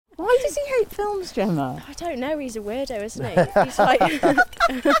Why does he hate films, Gemma? I don't know, he's a weirdo, isn't he? He's like...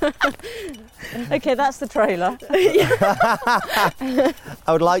 Okay, that's the trailer.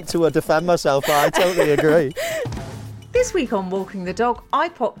 I would like to defend myself, but I totally agree. This week on Walking the Dog, I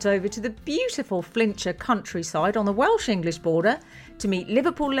popped over to the beautiful Flintshire countryside on the Welsh-English border to meet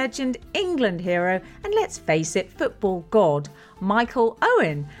Liverpool legend, England hero, and let's face it, football god, Michael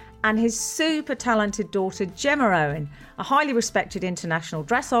Owen, and his super talented daughter Gemma Owen, a highly respected international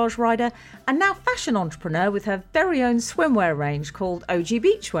dressage rider and now fashion entrepreneur with her very own swimwear range called OG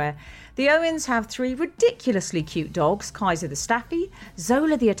Beachwear. The Owens have 3 ridiculously cute dogs, Kaiser the Staffy,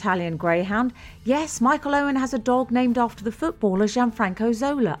 Zola the Italian Greyhound. Yes, Michael Owen has a dog named after the footballer Gianfranco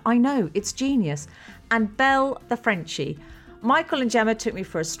Zola. I know, it's genius. And Belle the Frenchie. Michael and Gemma took me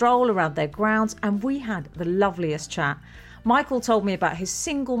for a stroll around their grounds and we had the loveliest chat. Michael told me about his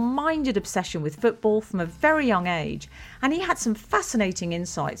single-minded obsession with football from a very young age, and he had some fascinating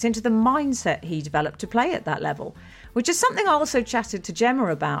insights into the mindset he developed to play at that level, which is something I also chatted to Gemma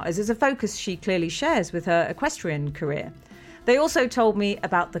about, as is a focus she clearly shares with her equestrian career. They also told me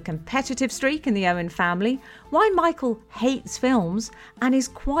about the competitive streak in the Owen family, why Michael hates films and is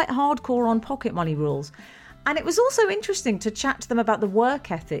quite hardcore on pocket money rules. And it was also interesting to chat to them about the work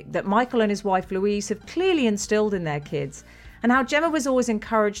ethic that Michael and his wife Louise have clearly instilled in their kids, and how Gemma was always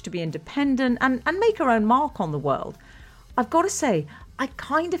encouraged to be independent and make her own mark on the world. I've got to say, I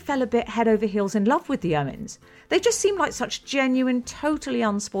kind of fell a bit head over heels in love with the Owens. They just seemed like such genuine, totally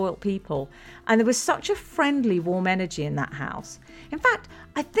unspoilt people, and there was such a friendly, warm energy in that house. In fact,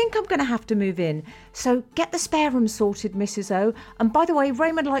 I think I'm going to have to move in, so get the spare room sorted, Mrs. O. And by the way,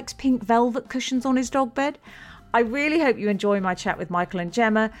 Raymond likes pink velvet cushions on his dog bed. I really hope you enjoy my chat with Michael and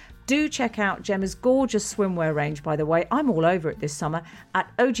Gemma. Do check out Gemma's gorgeous swimwear range, by the way. I'm all over it this summer at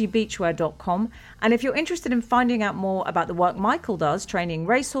ogbeachwear.com. And if you're interested in finding out more about the work Michael does training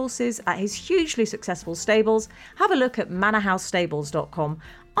racehorses at his hugely successful stables, have a look at manorhousestables.com.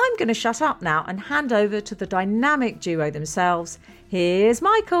 I'm going to shut up now and hand over to the dynamic duo themselves. Here's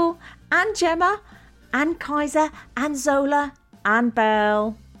Michael and Gemma and Kaiser and Zola and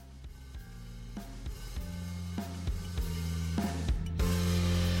Belle.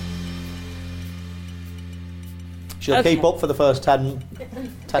 She'll keep up for the first 10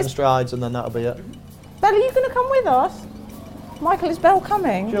 strides and then that'll be it. Belle, are you going to come with us? Michael, is Belle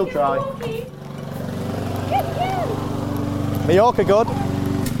coming? She'll try. Mallorca good?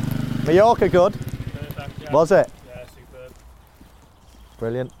 Mallorca good? Perfect, yeah. Was it? Yeah, superb.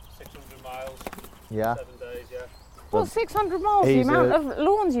 Brilliant. 600 miles, Yeah. 7 days, yeah. What, 600 miles? The He's amount of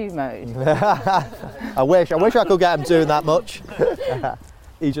lawns you've mowed? I wish I could get him doing that much.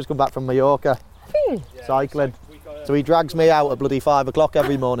 He's just come back from Mallorca, Yeah, cycling. So he drags me out at bloody 5 o'clock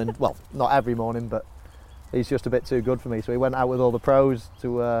every morning. Well, not every morning, but he's just a bit too good for me. So he went out with all the pros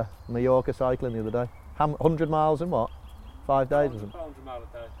to Mallorca cycling the other day. 100 miles in what? 5 days? 100 miles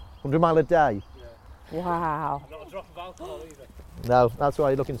a day. 100 mile a day? Yeah. Wow. Not a drop of alcohol either. No, that's why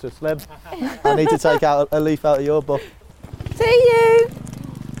you're looking so slim. I need to take out a leaf out of your book. See you!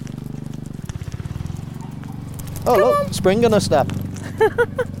 Oh, look, spring on a step.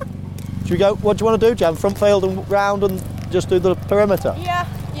 Should we go? What do you want to do, Jem? Front field and round and just do the perimeter? Yeah.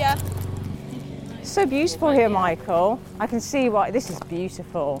 So beautiful here, Michael. I can see why. This is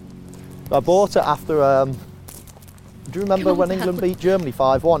beautiful. I bought it after. Do you remember when England beat Germany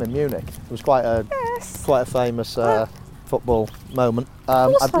 5-1 in Munich? It was quite a famous football moment. I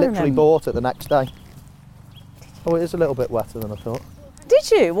literally bought it the next day. Oh, it is a little bit wetter than I thought.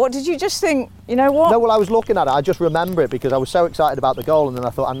 Did you? What did you just think? You know what? No, well, I was looking at it. I just remember it because I was so excited about the goal, and then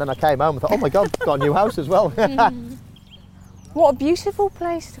I came home and thought, oh my God, got a new house as well. What a beautiful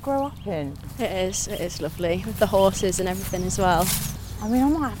place to grow up in. It is lovely, with the horses and everything as well. I mean, I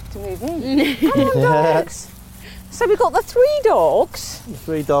might have to move in. Come on, dogs. So we've got the 3 dogs. The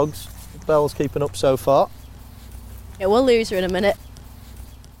 3 dogs. Belle's keeping up so far. Yeah, we'll lose her in a minute.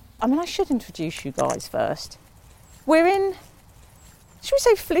 I mean, I should introduce you guys first. We're in, should we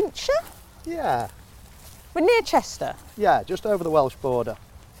say Flintshire? Yeah. We're near Chester. Yeah, just over the Welsh border.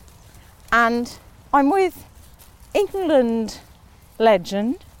 And I'm with England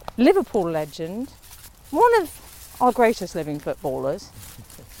legend, Liverpool legend, one of our greatest living footballers.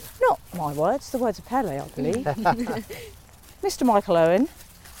 Not my words, the words of Pele, I believe. Mr. Michael Owen.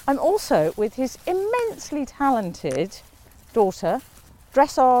 I'm also with his immensely talented daughter,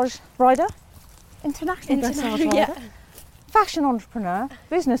 dressage rider, international dressage rider, yeah. fashion entrepreneur,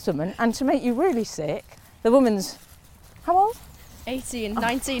 businesswoman, and to make you really sick, the woman's, how old? 18,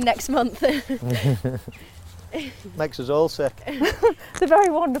 19 next month. Makes us all sick. The very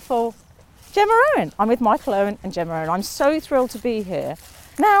wonderful Gemma Owen. I'm with Michael Owen and Gemma Owen. I'm so thrilled to be here.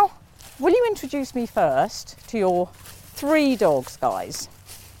 Now, will you introduce me first to your 3 dogs, guys?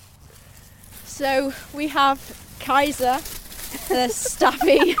 So we have Kaiser, the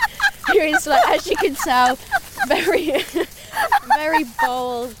Staffy, who is, like, as you can tell, very, very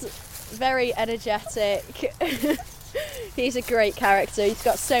bold, very energetic. He's a great character. He's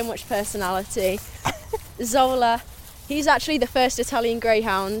got so much personality. Zola, he's actually the first Italian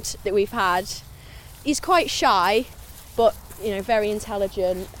greyhound that we've had. He's quite shy, but very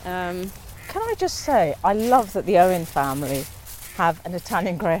intelligent. Can I just say, I love that the Owen family have an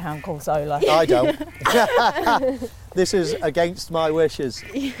Italian greyhound called Zola. I don't. This is against my wishes.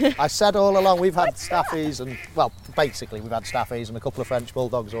 I said all along we've had Staffies and, well, basically we've had Staffies and a couple of French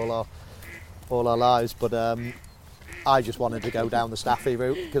bulldogs all our lives, but I just wanted to go down the Staffy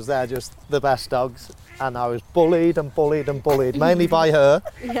route because they're just the best dogs, and I was bullied and bullied and bullied, mainly by her,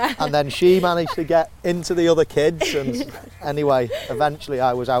 and then she managed to get into the other kids, and anyway, eventually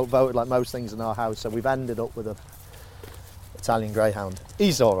I was outvoted like most things in our house, so we've ended up with a Italian greyhound.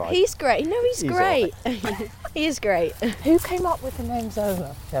 He's all right. He's great. No, he's great. Right. He is great. Who came up with the name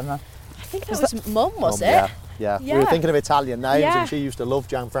Zola, Gemma? I think that was Mum, was it? Yeah. We were thinking of Italian names, and she used to love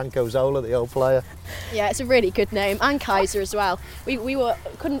Gianfranco Zola, the old player. Yeah, it's a really good name, and Kaiser as well. We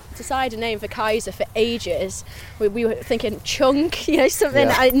couldn't decide a name for Kaiser for ages. We were thinking Chunk, something,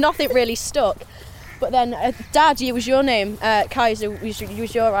 and nothing really stuck. But then, Dad, it was your name, Kaiser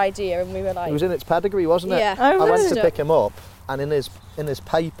was your idea, and we were like... It was in its pedigree, wasn't it? Yeah. Oh, I went really? to pick him up, and in his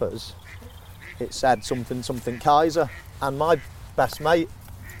papers, it said something Kaiser, and my best mate,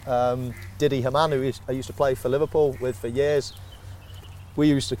 Diddy Haman, who I used to play for Liverpool with for years, we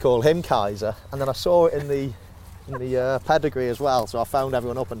used to call him Kaiser, and then I saw it in the pedigree as well, so I phoned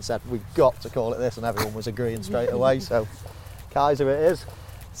everyone up and said we've got to call it this, and everyone was agreeing straight away, so Kaiser it is.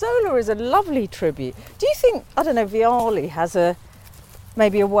 Zola is a lovely tribute. Do you think, I don't know, Viali has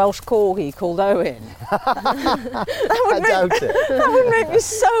maybe a Welsh corgi called Owen? I doubt it. That would make me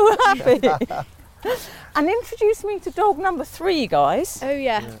so happy. And introduce me to dog number 3, guys. Oh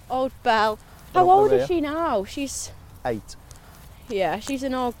yeah, old Belle. How Not old Maria. is she now? She's 8. Yeah, she's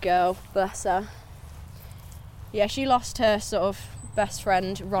an old girl, bless her. Yeah, she lost her sort of best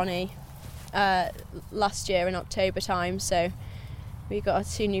friend Ronnie last year in October time, so we got our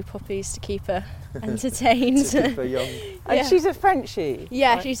 2 new puppies to keep her entertained. To keep her young. And she's a Frenchie.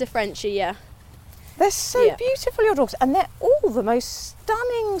 Yeah, right? she's a Frenchie, yeah. They're so beautiful, your dogs, and they're all the most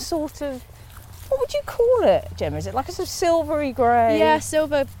stunning sort of, what would you call it, Gemma? Is it like a sort of silvery grey? Yeah,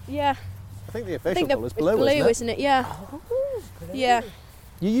 silver, yeah. I think the I official think colour is blue, blue, isn't it? Yeah. Oh, blue. Yeah.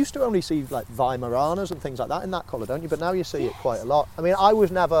 You used to only see like Weimaraners and things like that in that colour, don't you? But now you see it quite a lot. I mean, I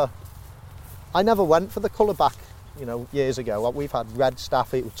never went for the colour back, years ago. We've had red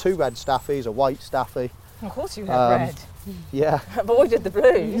Staffy, 2 red Staffies, a white Staffy. Of course you have red. Yeah. Avoided the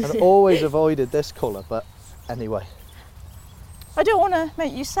blues. And always avoided this colour, but anyway. I don't want to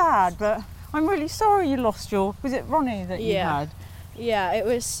make you sad, but I'm really sorry you lost was it Ronnie that you had? Yeah, it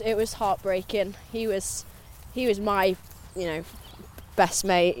was heartbreaking. He was my, best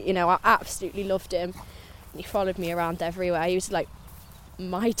mate. I absolutely loved him. He followed me around everywhere. He was like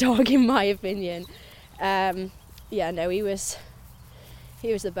my dog, in my opinion. He was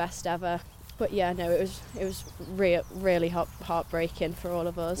the best ever. But yeah, no, it was really heartbraking for all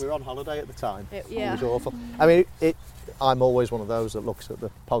of us. We were on holiday at the time. It was Yeah. awful. I mean, I'm always one of those that looks at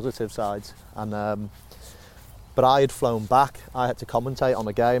the positive sides, and but I had flown back. I had to commentate on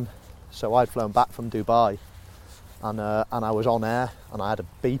a game, so I'd flown back from Dubai, and I was on air, and I had a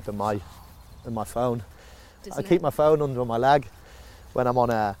beep in my phone. I keep my phone under my leg when I'm on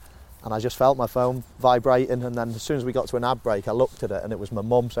air, and I just felt my phone vibrating, and then as soon as we got to an ad break, I looked at it, and it was my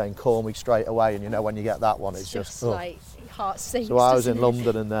mum saying, "Call me straight away." And when you get that one, it's just like heart sinks. So I was in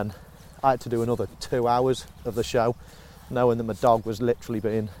London, and then I had to do another 2 hours of the show, knowing that my dog was literally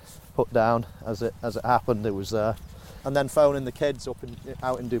being put down as it happened. It was, and then phoning the kids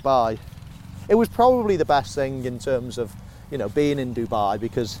out in Dubai. It was probably the best thing in terms of being in Dubai,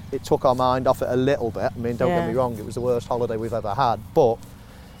 because it took our mind off it a little bit. I mean, don't get me wrong, it was the worst holiday we've ever had, but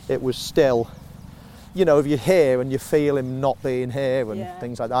it was still, if you're here and you feel him not being here and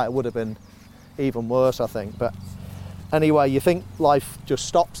things like that, it would have been even worse, I think. But anyway, you think life just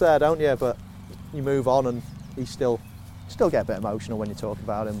stops there, don't you? But you move on, and you still get a bit emotional when you talk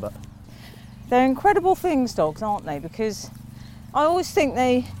about him. But they're incredible things, dogs, aren't they? Because I always think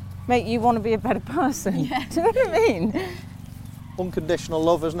they make you want to be a better person. Yeah. Do you know what I mean? Unconditional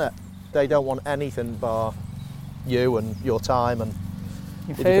love, isn't it? They don't want anything bar you and your time, and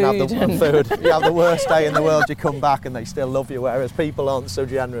Your you can have food. food. You have the worst day in the world, you come back and they still love you, whereas people aren't so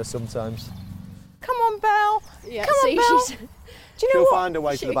generous sometimes. Come on, Belle. Yeah, Come on, see, Belle. Do you know She'll what? find her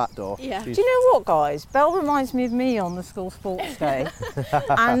way to the back door. Yeah. Do you know what, guys? Belle reminds me of me on the school sports day.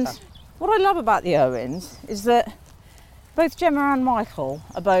 And what I love about the Owens is that both Gemma and Michael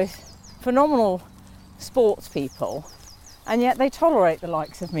are both phenomenal sports people, and yet they tolerate the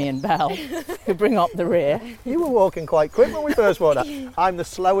likes of me and Belle, who bring up the rear. You were walking quite quick when we first walked out. I'm the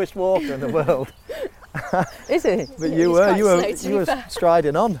slowest walker in the world. Is it? But He's you were, quite you slow, were, to you be were fair.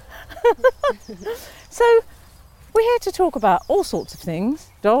 striding on. So, we're here to talk about all sorts of things.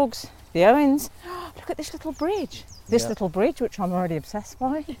 Dogs, the Owens. Look at this little bridge. This Yeah. little bridge, which I'm already obsessed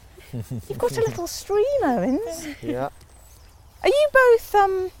by. You've got a little stream, Owens. Yeah. Are you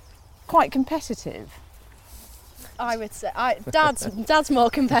both quite competitive? I would say Dad's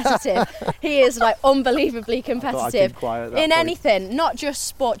more competitive. He is like unbelievably I'd competitive keep quiet at that in point. anything, not just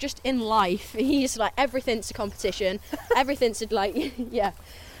sport, just in life. He's like everything's a competition. Everything's like yeah.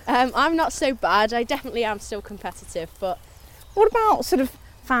 I'm not so bad. I definitely am still competitive, but What about sort of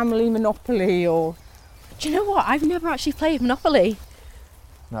family Monopoly or... do you know what? I've never actually played Monopoly.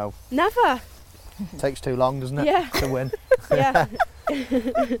 No, Never. takes too long, doesn't it, Yeah. to win? Yeah.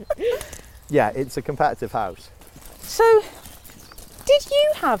 Yeah, it's a competitive house. So, did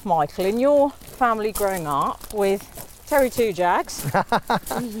you have Michael in your family growing up with Terry Two Jags?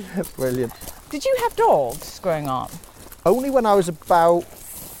 Brilliant. Did you have dogs growing up? Only when I was about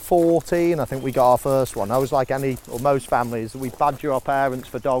 14, I think we got our first one. I was like any or most families, we badger our parents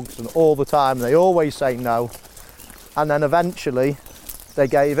for dogs and all the time. They always say no. And then eventually they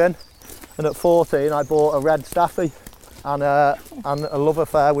gave in. And at 14, I bought a red Staffy, and a love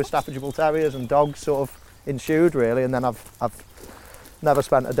affair with Staffordshire Bull Terriers and dogs sort of ensued really. And then I've never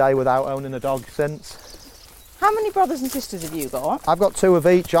spent a day without owning a dog since. How many brothers and sisters have you got? I've got 2 of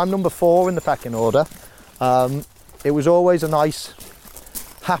each. I'm number 4 in the pecking order. It was always a nice,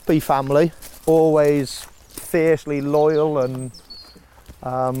 happy family, always fiercely loyal and,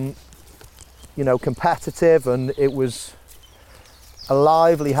 competitive, and it was a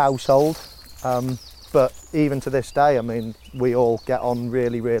lively household. But even to this day, I mean, we all get on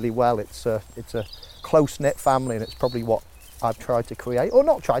really, really well. It's a close-knit family, and it's probably what I've tried to create, or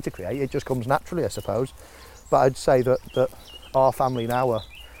not tried to create, it just comes naturally, I suppose. But I'd say that our family now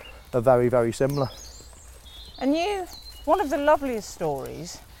are very, very similar. And you, one of the loveliest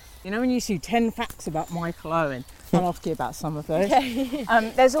stories, you know when you see 10 facts about Michael Owen, I'll ask you about some of those.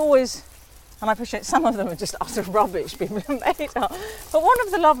 There's always, and I appreciate some of them are just utter rubbish people have made up, but one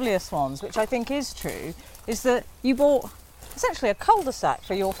of the loveliest ones, which I think is true, is that you bought essentially a cul-de-sac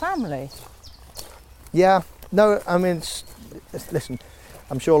for your family. Yeah, no, I mean, listen,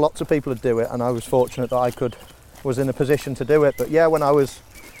 I'm sure lots of people would do it, and I was fortunate that I was in a position to do it. But yeah, when I was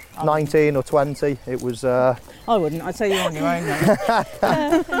 19 or 20, it was... I wouldn't, I'd say you're on your own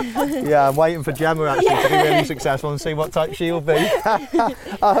then. Yeah, I'm waiting for Gemma actually to be really successful and see what type she'll be.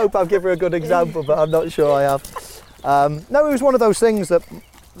 I hope I've given her a good example, but I'm not sure I have. No, it was one of those things that,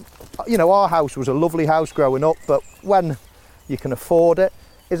 our house was a lovely house growing up, but when you can afford it,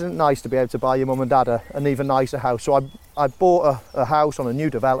 isn't it nice to be able to buy your mum and dad an even nicer house? So I bought a house on a new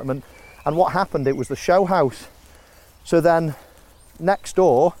development, and what happened, it was the show house. So then next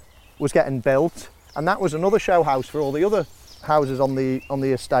door was getting built, and that was another show house for all the other houses on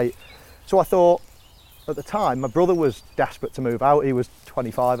the estate. So I thought, at the time, my brother was desperate to move out. He was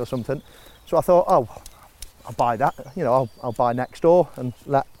 25 or something. So I thought, I'll buy that. I'll buy next door and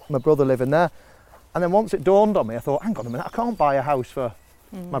let my brother live in there. And then once it dawned on me, I thought, hang on a minute, I can't buy a house for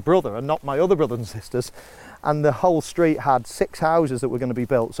my brother and not my other brothers and sisters. And the whole street had 6 houses that were going to be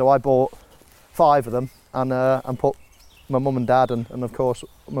built. So I bought 5 of them and put my mum and dad and of course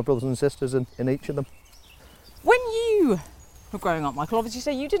my brothers and sisters in each of them. When you were growing up, Michael, obviously you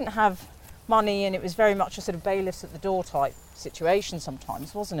say you didn't have money and it was very much a sort of bailiffs at the door type situation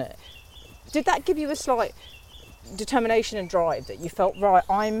sometimes, wasn't it? Did that give you a slight determination and drive that you felt, right,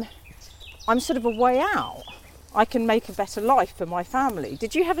 I'm sort of a way out? I can make a better life for my family.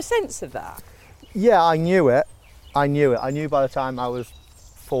 Did you have a sense of that? Yeah, I knew it. I knew by the time I was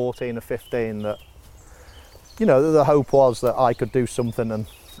 14 or 15 that, the hope was that I could do something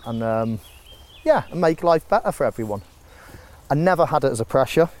and make life better for everyone. I never had it as a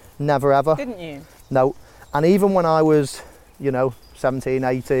pressure, never ever. Didn't you? No. And even when I was, 17,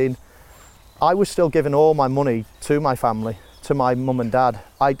 18, I was still giving all my money to my family, to my mum and dad.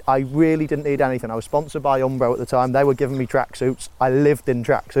 I really didn't need anything. I was sponsored by Umbro at the time. They were giving me tracksuits. I lived in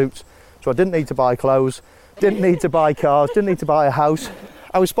tracksuits. So I didn't need to buy clothes, didn't need to buy cars, didn't need to buy a house.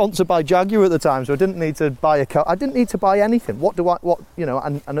 I was sponsored by Jaguar at the time, so I didn't need to buy a car. I didn't need to buy anything.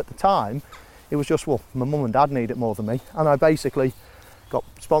 And at the time, it was just, well, my mum and dad need it more than me. And I basically got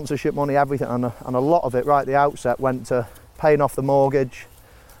sponsorship money, everything, and a lot of it right at the outset went to paying off the mortgage,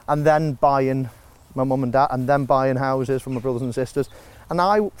 and then buying my mum and dad, and then buying houses for my brothers and sisters. And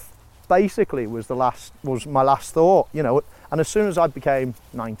I basically was my last thought, you know. And as soon as I became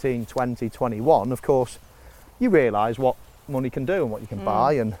 19, 20, 21, of course, you realise what money can do and what you can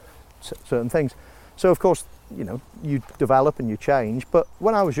buy and certain things. So of course, you know, you develop and you change. But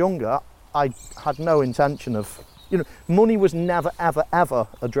when I was younger, I had no intention of, you know, money was never, ever, ever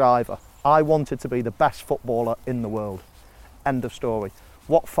a driver. I wanted to be the best footballer in the world. End of story.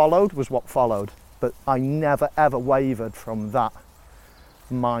 What followed was what followed, but I never, ever wavered from that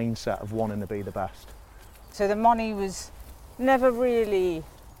mindset of wanting to be the best. So the money was never really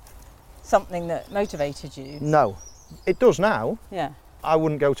something that motivated you? No. It does now. Yeah. I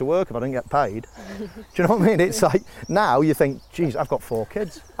wouldn't go to work if I didn't get paid. Do you know what I mean? It's like, now you think, geez, I've got 4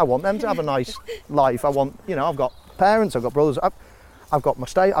 kids. I want them to have a nice life. I want, you know, I've got parents, I've got brothers, I've got my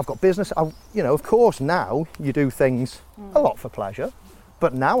state, I've got business. You know, of course, now you do things a lot for pleasure,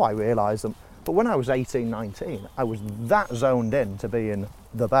 but now I realise them. But when I was 18, 19, I was that zoned in to being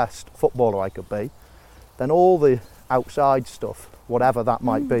the best footballer I could be. Then all the outside stuff, whatever that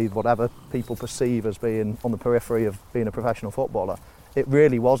might be, whatever people perceive as being on the periphery of being a professional footballer, it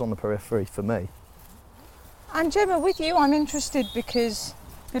really was on the periphery for me. And Gemma, with you, I'm interested because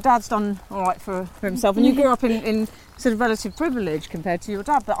your dad's done all right for himself, and you grew up in sort of relative privilege compared to your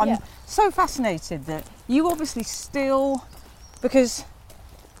dad. But I'm so fascinated that you obviously still, because,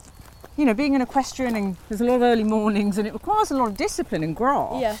 you know, being an equestrian, and there's a lot of early mornings and it requires a lot of discipline and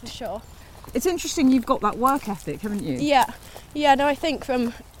graft. Yeah, for sure. It's interesting you've got that work ethic, haven't you? Yeah, no, I think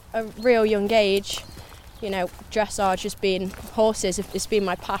from a real young age, you know, dressage has been, horses, it's been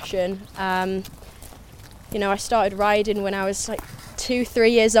my passion. You know, I started riding when I was like 2-3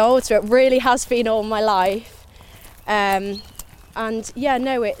 years old, so it really has been all my life. And yeah,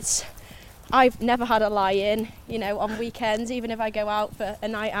 no, I've never had a lie-in, you know, on weekends. Even if I go out for a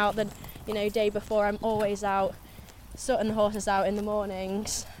night out, then, you know, day before, I'm always out, sorting the horses out in the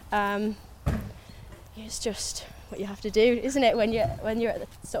mornings. It's just what you have to do, isn't it, when you're at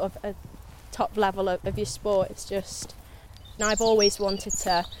the sort of a top level of your sport. It's just, and I've always wanted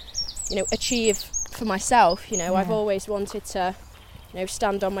to, you know, achieve for myself, you know. I've always wanted to, you know,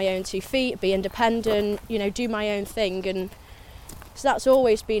 stand on my own 2 feet, be independent, you know, do my own thing. And so that's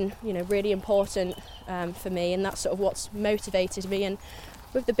always been, you know, really important for me, and that's sort of what's motivated me. And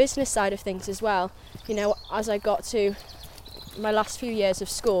with the business side of things as well, you know, as I got to my last few years of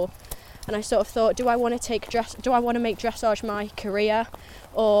school, and I sort of thought, do I want to make dressage my career,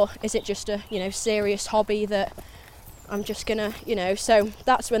 or is it just a, you know, serious hobby that I'm just gonna, you know? So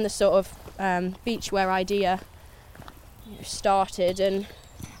that's when the sort of beachwear idea, you know, started. And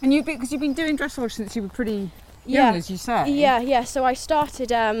you, because you've been doing dressage since you were pretty young, as you say. Yeah. So I started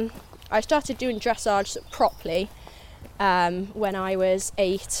doing dressage properly when I was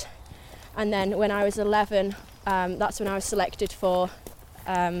 8, and then when I was 11, that's when I was selected for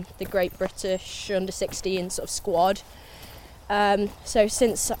the Great British Under-16 sort of squad. So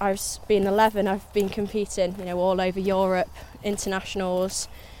since I've been 11, I've been competing, you know, all over Europe, internationals.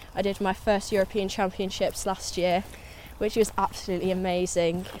 I did my first European Championships last year, which was absolutely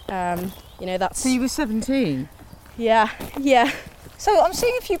amazing. You know, that's... So you were 17? Yeah. So I'm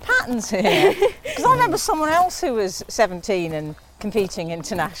seeing a few patterns here, because I remember someone else who was 17 and competing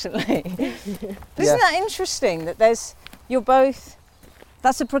internationally. But isn't that interesting that you're both,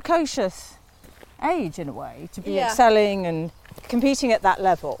 that's a precocious age in a way, to be excelling and competing at that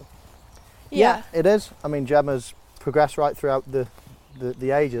level. Yeah, it is. I mean, Gemma's progressed right throughout the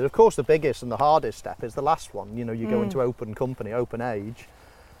ages. Of course, the biggest and the hardest step is the last one. You know, you go into open company, open age,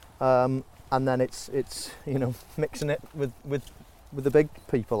 and then it's you know, mixing it with the big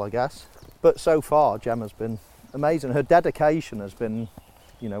people, I guess. But so far, Gemma's been amazing. Her dedication has been,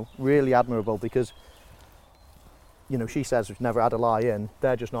 you know, really admirable, because, you know, she says we've never had a lie-in.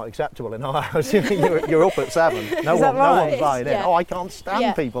 They're just not acceptable in our house. You're up at 7. No one's lying in. Oh, I can't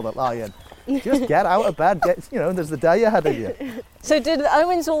stand people that lie in. Just get out of bed. You know, there's the day ahead of you. So did the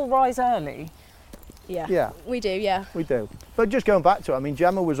Owens all rise early? Yeah. We do, yeah. We do. But just going back to it, I mean,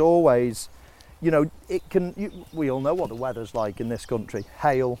 Gemma was always, you know, we all know what the weather's like in this country.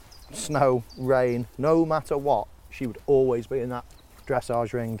 Hail, snow, rain, no matter what, she would always be in that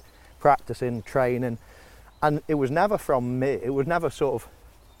dressage ring, practicing, training. And it was never from me. It was never sort of,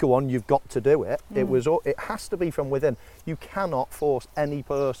 go on, you've got to do it. It has to be from within. You cannot force any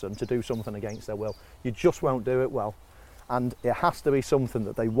person to do something against their will. You just won't do it well. And it has to be something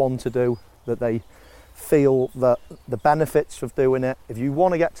that they want to do, that they feel that the benefits of doing it. If you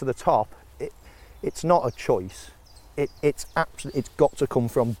want to get to the top, it's not a choice. It's got to come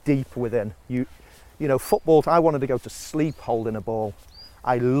from deep within. You You know, football, I wanted to go to sleep holding a ball.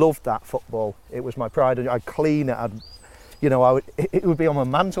 I loved that football. It was my pride. I'd clean it. It would be on my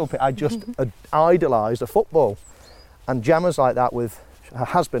mantelpiece. I just idolised a football. And Gemma's like that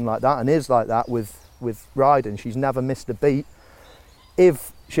has been like that and is like that with riding. She's never missed a beat.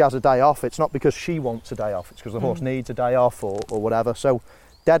 If she has a day off, it's not because she wants a day off. It's because the horse needs a day off or whatever. So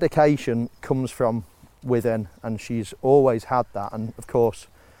dedication comes from within, and she's always had that. And of course,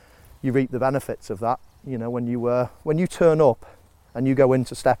 you reap the benefits of that. You know, when you turn up and you go in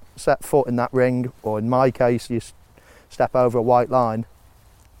to set foot in that ring, or in my case, you step over a white line,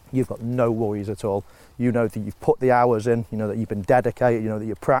 you've got no worries at all. You know that you've put the hours in, you know that you've been dedicated, you know that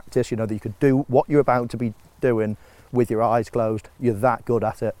you practice, you know that you could do what you're about to be doing with your eyes closed. You're that good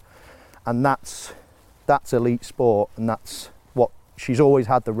at it. And that's elite sport, and that's what she's always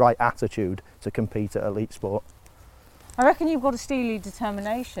had, the right attitude to compete at elite sport. I reckon you've got a steely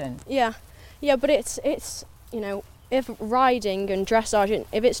determination. Yeah, but it's you know, if riding and dressage,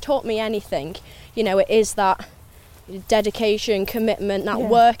 if it's taught me anything, you know, it is that dedication, commitment, that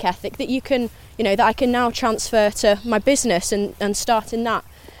work ethic that you can, you know, that I can now transfer to my business and start in that.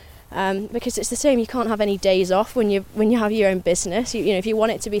 Because it's the same, you can't have any days off when you have your own business. You know, if you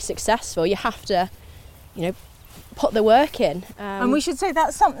want it to be successful, you have to, you know, put the work in. And we should say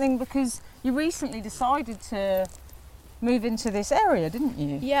that's something, because you recently decided to move into this area, didn't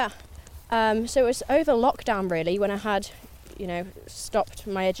you? Yeah. So it was over lockdown really, when I had, you know, stopped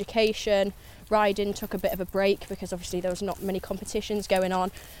my education. Riding took a bit of a break because obviously there was not many competitions going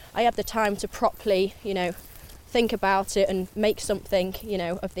on. I had the time to properly, you know, think about it and make something, you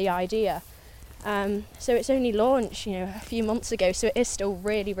know, of the idea. So it's only launched, you know, a few months ago, so it is still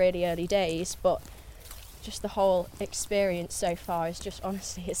really, really early days, but just the whole experience so far is just,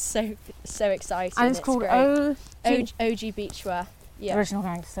 honestly, it's so exciting. And it's called OG Beachwear. Yeah. Original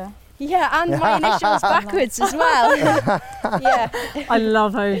Gangster. Yeah, and my initials backwards as well. Yeah. I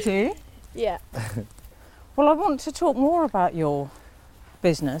love OG. Yeah. Well, I want to talk more about your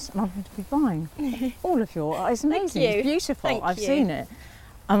business, and I'm going to be buying all of your. It's amazing. Thank you. It's beautiful. Thank I've you. seen it.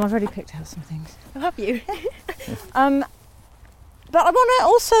 I've already picked out some things. Have you? But I want to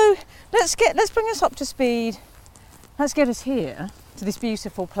also let's bring us up to speed. Let's get us here to this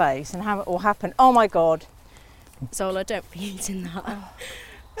beautiful place and how it all happened. Oh my God! Zola, don't be eating that.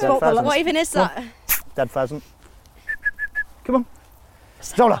 Dead pheasant. What even is that? Dead pheasant. Come on.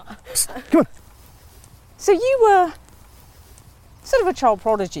 Zola, come on. So you were sort of a child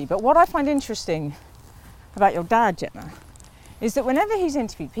prodigy, but what I find interesting about your dad, Gemma, is that whenever he's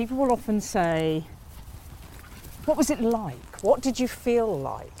interviewed, people will often say, what was it like? What did you feel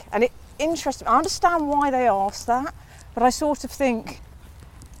like? And it interests me. I understand why they ask that, but I sort of think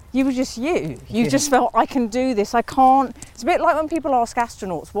you were just you. You just felt, I can do this, I can't. It's a bit like when people ask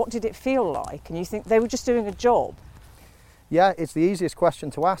astronauts, what did it feel like? And you think they were just doing a job. Yeah, it's the easiest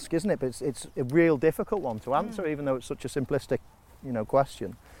question to ask, isn't it? But it's a real difficult one to answer, even though it's such a simplistic, you know,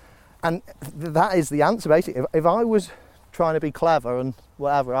 question. And that is the answer, basically. If I was trying to be clever and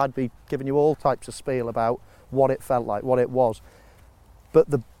whatever, I'd be giving you all types of spiel about what it felt like, what it was. But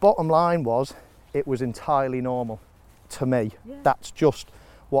the bottom line was, it was entirely normal to me. Yeah. That's just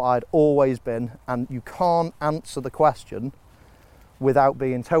what I'd always been. And you can't answer the question without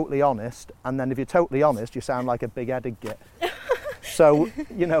being totally honest, and then if you're totally honest, you sound like a big-headed git. So,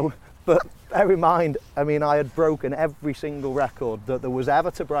 you know, but bear in mind, I mean, I had broken every single record that there was ever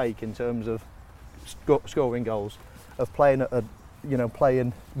to break in terms of scoring goals, of playing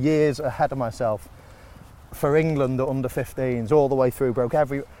playing years ahead of myself for England at under 15s, all the way through,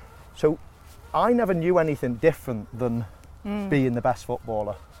 so I never knew anything different than being the best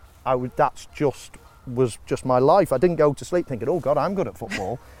footballer. Was just my life. I didn't go to sleep thinking, oh God, I'm good at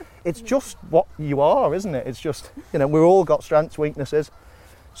football. It's just what you are, isn't it? It's just, you know, we've all got strengths, weaknesses.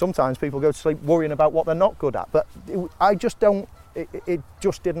 Sometimes people go to sleep worrying about what they're not good at, but it just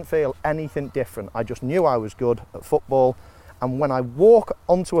didn't feel anything different. I just knew I was good at football, and when I walk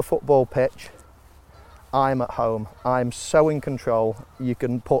onto a football pitch, I'm at home. I'm so in control. You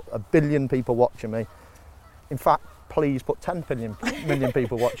can put 1 billion people watching me. In fact, please put 10 million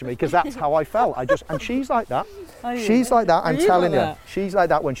people watching me, because that's how I felt. And she's like that. She's like that, I'm telling you. She's like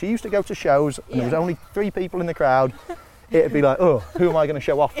that. When she used to go to shows and there was only 3 people in the crowd, it'd be like, oh, who am I going to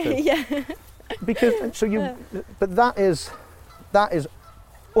show off to? Yeah. But that is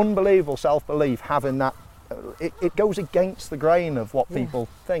unbelievable self-belief, having that. It goes against the grain of what people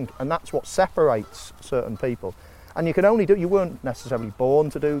think, and that's what separates certain people. And you can only you weren't necessarily born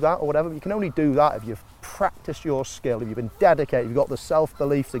to do that or whatever, but you can only do that if you've practiced your skill, if you've been dedicated, you've got the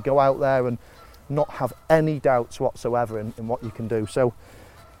self-belief to go out there and not have any doubts whatsoever in what you can do. So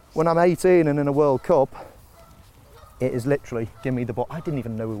When I'm 18 and in a World Cup, it is literally, give me the ball. I didn't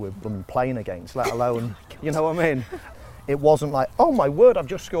even know who we were playing against, let alone, you know what I mean? It wasn't like, oh my word, I've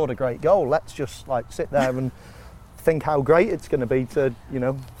just scored a great goal. Let's just like sit there and think how great it's going to be to, you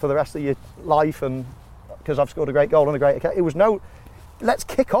know, for the rest of your life, and because I've scored a great goal on a great occasion. It was no, let's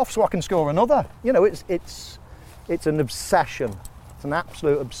kick off so I can score another. You know, it's an obsession. It's an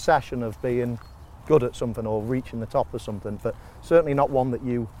absolute obsession of being good at something or reaching the top of something, but certainly not one that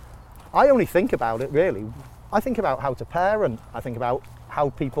I only think about it really. I think about how to parent. I think about how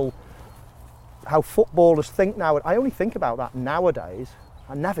footballers think now. I only think about that nowadays.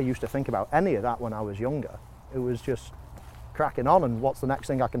 I never used to think about any of that when I was younger. It was just cracking on and what's the next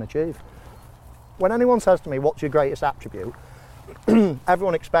thing I can achieve. When anyone says to me, what's your greatest attribute?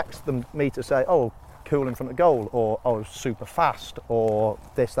 Everyone expects me to say, oh, cool in front of goal, or oh, super fast, or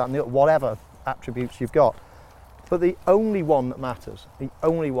this, that and the other, whatever attributes you've got. But the only one that matters, the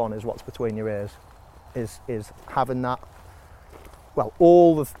only one is what's between your ears, is having that, well,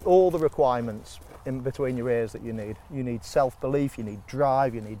 all the requirements in between your ears that you need. You need self-belief, you need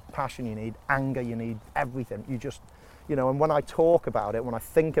drive, you need passion, you need anger, you need everything. You just, you know, and when I talk about it, when I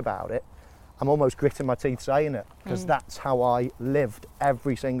think about it, I'm almost gritting my teeth saying it, because that's how I lived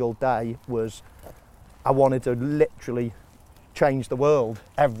every single day. Was I wanted to literally change the world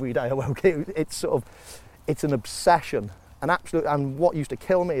every day I woke. It's an obsession, an absolute. And what used to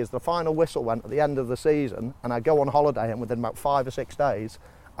kill me is the final whistle went at the end of the season, and I go on holiday, and within about 5 or 6 days,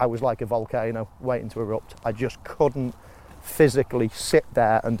 I was like a volcano waiting to erupt. I just couldn't physically sit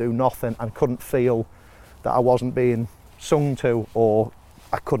there and do nothing, and couldn't feel that I wasn't being sung to, or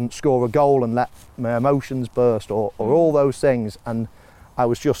I couldn't score a goal and let my emotions burst, or all those things. And that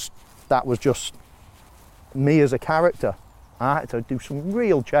was just me as a character. I had to do some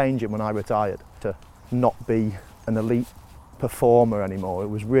real changing when I retired to not be an elite performer anymore. It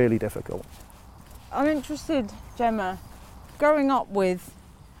was really difficult. I'm interested, Gemma, growing up with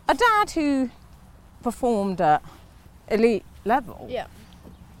a dad who performed at elite level. Yeah.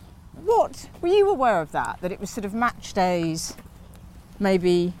 What were you aware of that it was sort of match days,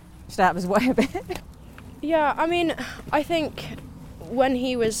 maybe stay out of his way a bit? Yeah, I mean, I think when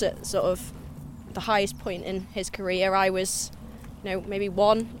he was at sort of the highest point in his career, I was, you know, maybe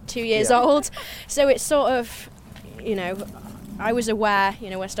 1-2 years old. So it's sort of, you know, I was aware, you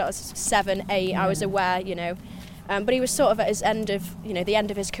know, when I started 7, 8, I was aware, you know, but he was sort of at his end of, you know, the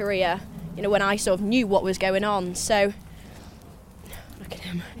end of his career, you know, when I sort of knew what was going on. So look at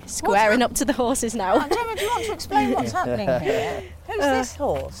him squaring up to the horses now. Gemma, do you want to explain what's happening here? Who's this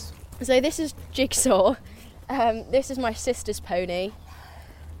horse? So this is Jigsaw. This is my sister's pony.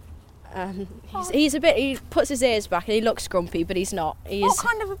 He's a bit. He puts his ears back and he looks grumpy, but he's not. What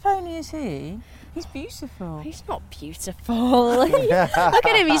kind of a pony is he? He's beautiful. He's not beautiful. Look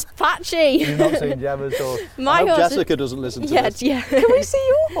at him. He's patchy. You've not seen Gemma's horse. My I hope horse Jessica doesn't listen to this. Yeah. Can we see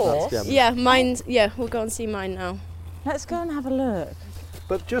your horse? That's Gemma. Yeah, mine's. Yeah, we'll go and see mine now. Let's go and have a look.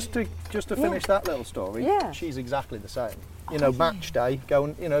 But just to finish that little story, she's exactly the same. You know, match day,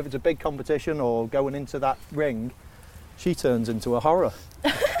 going, you know, if it's a big competition or going into that ring, she turns into a horror.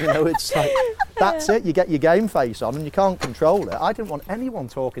 You know, it's like, that's it, you get your game face on and you can't control it. I didn't want anyone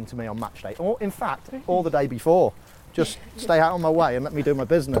talking to me on match day, or in fact, all the day before. Just stay out of my way and let me do my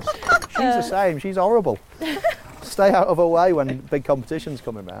business. She's the same, she's horrible. Stay out of her way when big competitions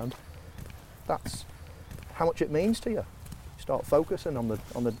come around. That's how much it means to you. Start focusing on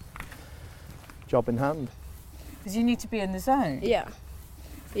the job in hand. Because you need to be in the zone. Yeah.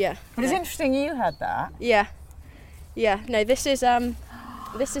 But it's interesting you had that. Yeah. No, this is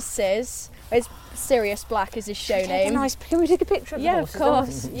Sis. It's Sirius Black is his show name. Can we take a picture of the horse? Yeah, of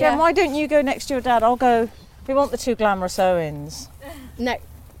course. Jen, why don't you go next to your dad? I'll go. We want the 2 glamorous Owens. No.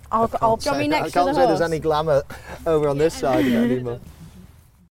 I'll Got me next I to the can't say horse. there's any glamour over on this side of it anymore.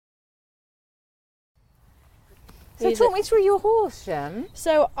 So talk me through your horse, Jem.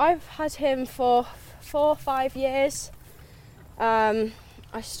 So I've had him for 4 or 5 years. I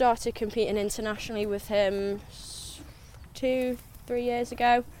started competing internationally with him 2-3 years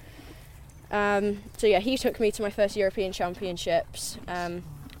ago. So yeah, he took me to my first European Championships,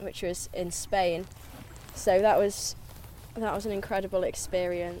 which was in Spain. So that was an incredible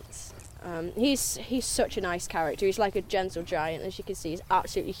experience. He's such a nice character. He's like a gentle giant, as you can see. He's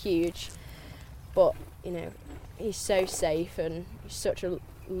absolutely huge, but you know, he's so safe and he's such a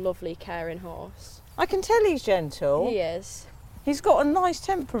lovely, caring horse. I can tell he's gentle. He is. He's got a nice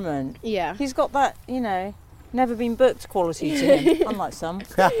temperament. Yeah. He's got that, you know, never been booked quality to him, unlike some.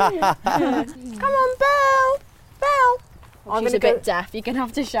 Come on, Belle! Belle! She's a bit deaf. You're going to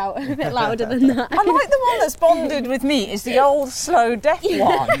have to shout a bit louder than that. I like the one that's bonded with me is the old, slow, deaf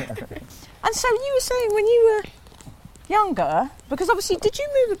one. And so you were saying when you were younger, because obviously, did you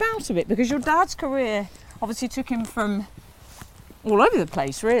move about a bit? Because your dad's career obviously took him from all over the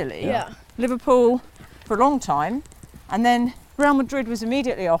place, really. Yeah. Liverpool for a long time, and then Real Madrid was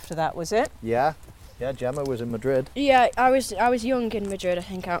immediately after that, was it? Yeah, Gemma was in Madrid. Yeah, I was young in Madrid. I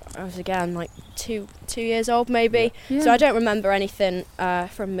think I was again like two years old maybe. Yeah. So I don't remember anything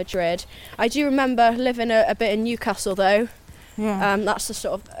from Madrid. I do remember living a bit in Newcastle though. Yeah. That's the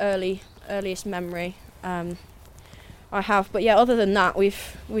sort of earliest memory I have. But yeah, other than that,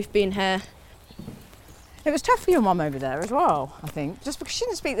 we've been here. It was tough for your mum over there as well, I think, just because she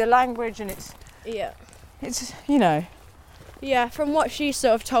didn't speak the language, and it's you know. Yeah, from what she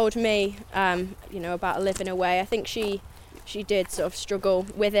sort of told me, about living away, I think she did sort of struggle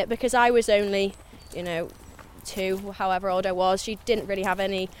with it because I was only, 2, however old I was. She didn't really have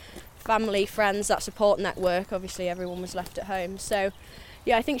any family, friends, that support network. Obviously, everyone was left at home. So,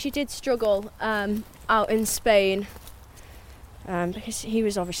 yeah, I think she did struggle out in Spain because he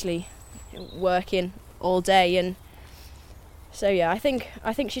was obviously working all day, and so yeah, I think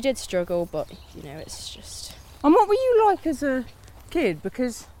she did struggle, but it's just. And what were you like as a kid?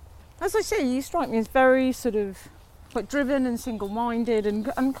 Because, as I say, you strike me as very sort of quite driven and single-minded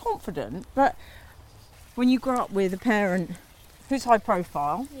and confident. But when you grow up with a parent who's high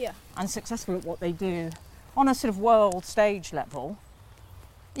profile and successful at what they do on a sort of world stage level,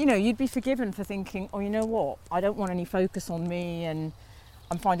 you'd be forgiven for thinking, oh, you know what, I don't want any focus on me and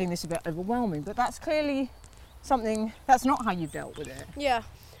I'm finding this a bit overwhelming. But that's clearly something, that's not how you've dealt with it. Yeah,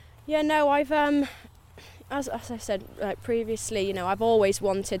 no, I've... As I said previously, I've always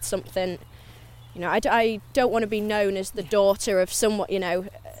wanted something. I don't want to be known as the daughter of someone.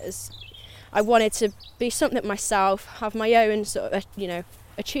 As I wanted to be something myself, have my own sort of,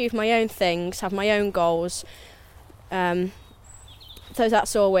 achieve my own things, have my own goals. So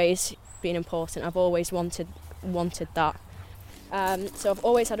that's always been important. I've always wanted that. So I've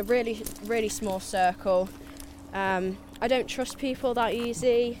always had a really, really small circle. I don't trust people that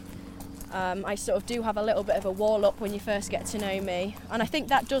easy. I sort of do have a little bit of a wall up when you first get to know me, and I think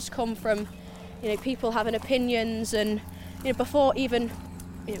that does come from people having opinions, and before even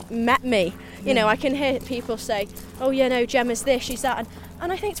met me, I can hear people say, oh yeah, no, Gemma's this, she's that,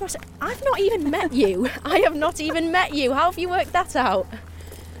 and I think to myself, I've not even met you. I have not even met you. How have you worked that out?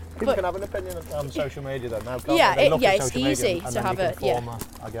 People can have an opinion on social media then now, can't yeah, they? They look at it's social media easy and to have a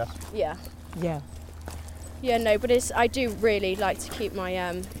I guess. Yeah, no, but I do really like to keep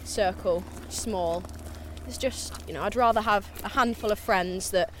my circle small. It's just, I'd rather have a handful of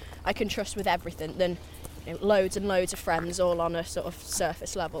friends that I can trust with everything than loads and loads of friends all on a sort of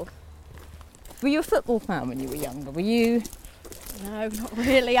surface level. Were you a football fan when you were younger? Were you? No, not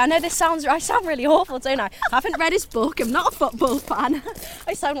really. I know I sound really awful, don't I? I haven't read his book, I'm not a football fan.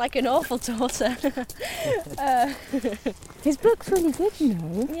 I sound like an awful daughter. His book's really good,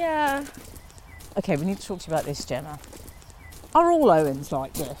 Yeah. Okay, we need to talk to you about this, Gemma. Are all Owens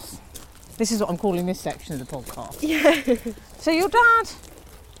like this? This is what I'm calling this section of the podcast. Yeah. So your dad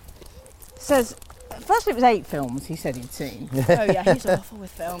says, firstly it was 8 films he said he'd seen. Oh yeah, he's awful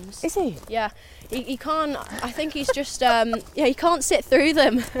with films. Is he? Yeah. He can't, I think he's just, he can't sit through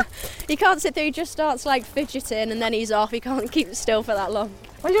them. He can't sit through, he just starts like fidgeting and then he's off. He can't keep still for that long.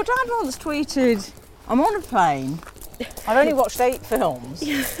 Well, your dad once tweeted, I'm on a plane, I've only watched 8 films,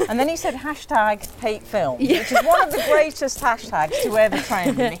 and then he said #hate films, which is one of the greatest hashtags to ever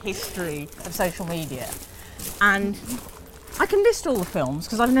trend in the history of social media. And I can list all the films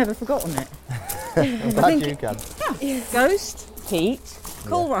because I've never forgotten it. I'm glad you can. Yeah. Ghost, Heat,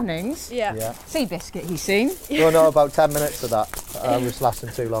 Cool Runnings, Yeah. Seabiscuit he's seen, Don't know about 10 minutes of that. I was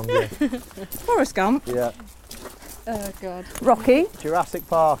lasting too long. Yeah. Forrest Gump, Yeah. Oh God. Rocky. Jurassic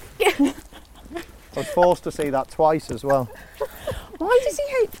Park. I was forced to see that twice as well. Why does he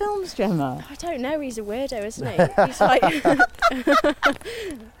hate films, Gemma? I don't know, he's a weirdo, isn't he? He's like...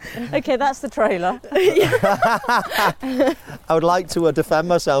 Okay, that's the trailer. I would like to defend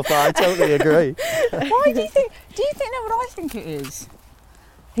myself, but I totally agree. Why do you think know what I think it is?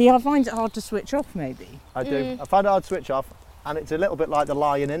 I find it hard to switch off, maybe. I do. I find it hard to switch off, and it's a little bit like the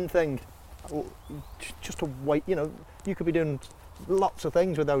lying in thing. Just to wait, you could be doing lots of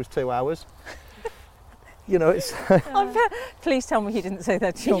things with those 2 hours. It's... Please tell me he didn't say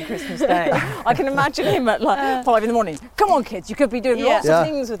that to you on Christmas Day. I can imagine him at like 5 in the morning. Come on, kids, you could be doing lots of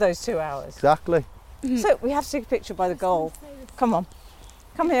things with those 2 hours. Exactly. So we have to take a picture by the goal. Come on.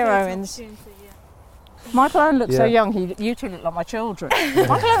 Come here, Owens. Michael Owen looks so young, you two look like my children.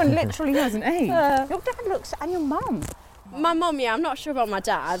 Michael Owen literally hasn't aged. Your dad looks, and your mum. My mum, yeah, I'm not sure about my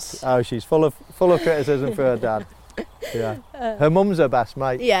dad. Oh, she's full of criticism for her dad. Yeah, her mum's her best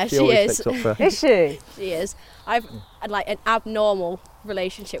mate. Yeah, she always is. sticks up for her. Is she? She is. I've had like an abnormal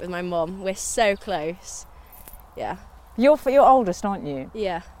relationship with my mum. We're so close. Yeah. You're oldest, aren't you?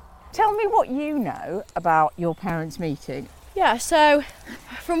 Yeah. Tell me what you know about your parents meeting. Yeah, so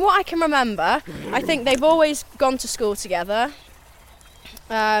from what I can remember, I think they've always gone to school together.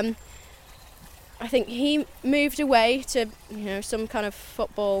 I think he moved away to, some kind of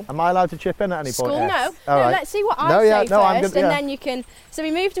football. Am I allowed to chip in at any school? point? No. All right. Let's see what I say first, I'm good, and then you can. So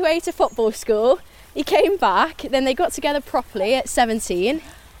he moved away to football school. He came back. Then they got together properly at 17.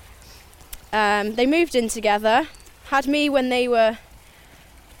 They moved in together. Had me when they were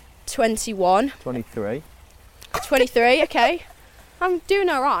 21. 23. 23. Okay. I'm doing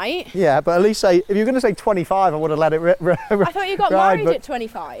all right. Yeah, but at least if you're going to say 25, I would have let it I thought you got married at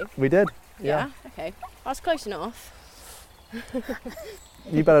 25. We did. Yeah. Okay. That's close enough.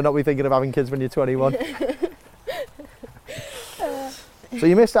 You better not be thinking of having kids when you're 21. So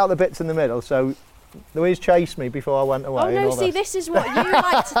you missed out the bits in the middle. So Louise chased me before I went away. Oh no! See, this is what you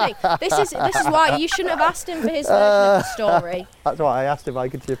like to think. This is why you shouldn't have asked him for his version of the story. That's why I asked if I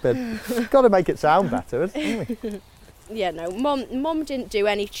could chip in. Got to make it sound better, haven't we? Yeah, no. Mum didn't do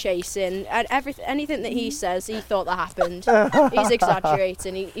any chasing. And anything that he says, he thought that happened. He's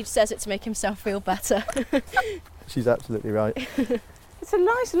exaggerating. He says it to make himself feel better. She's absolutely right. It's a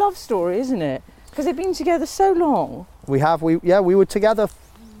nice love story, isn't it? Because they've been together so long. We were together.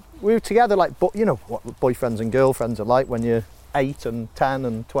 We were together like, you know what boyfriends and girlfriends are like when you're 8 and 10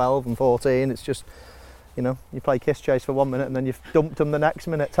 and 12 and 14. It's just, you play kiss chase for 1 minute and then you've dumped them the next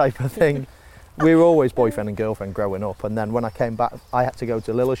minute type of thing. We were always boyfriend and girlfriend growing up, and then when I came back, I had to go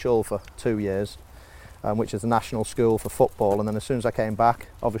to Lilleshall for 2 years, which is the national school for football. And then as soon as I came back,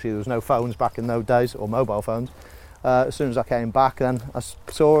 obviously there was no phones back in those days, or mobile phones. As soon as I came back, then I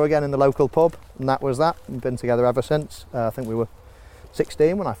saw her again in the local pub, and that was that. We've been together ever since. I think we were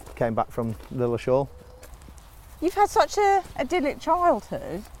 16 when I came back from Lilleshall. You've had such a idyllic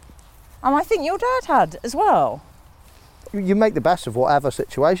childhood, and I think your dad had as well. You make the best of whatever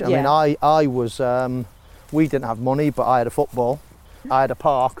situation. Yeah. I mean, I was, we didn't have money, but I had a football. I had a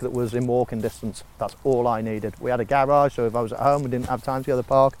park that was in walking distance. That's all I needed. We had a garage, so if I was at home and didn't have time to go to the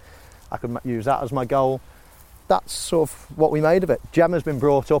park, I could use that as my goal. That's sort of what we made of it. Gemma's been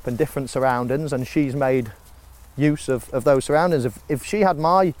brought up in different surroundings, and she's made use of those surroundings. If she had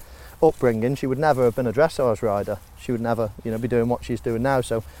my upbringing, she would never have been a dressage rider. She would never, be doing what she's doing now.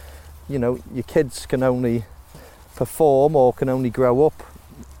 So, your kids can only perform or can only grow up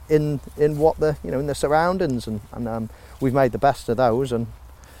in what the in the surroundings, and we've made the best of those. And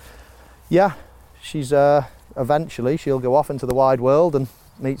yeah, she's eventually she'll go off into the wide world and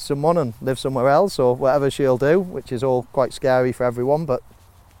meet someone and live somewhere else, or whatever she'll do, which is all quite scary for everyone, but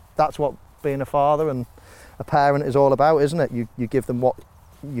that's what being a father and a parent is all about, isn't it? You give them what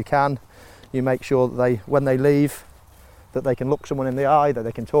you can. You make sure that when they leave, that they can look someone in the eye, that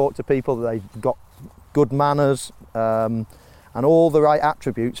they can talk to people, that they've got good manners, and all the right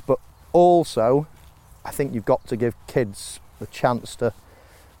attributes. But also, I think you've got to give kids the chance to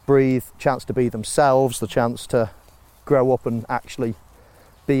breathe, chance to be themselves, the chance to grow up and actually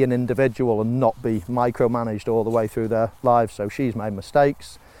be an individual and not be micromanaged all the way through their lives. So she's made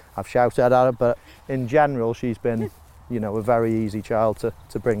mistakes, I've shouted at her, but in general she's been a very easy child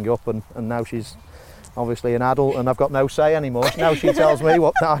to bring up, and now she's obviously an adult and I've got no say anymore. Now she tells me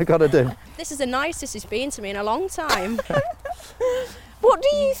what I've got to do. This is the nicest it's been to me in a long time. What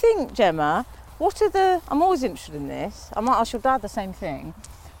do you think, Gemma? I'm always interested in this. I might ask your dad the same thing.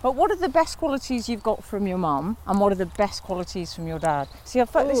 But what are the best qualities you've got from your mum, and what are the best qualities from your dad? See,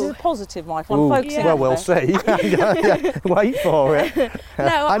 this is a positive, Michael. I'm focusing. Well, we'll see. Yeah, wait for it.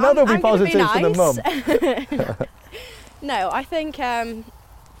 No, I know there'll be positives from the mum. No, I think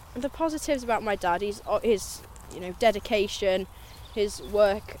the positives about my dad is his, dedication, his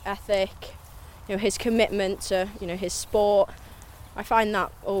work ethic, his commitment to, his sport. I find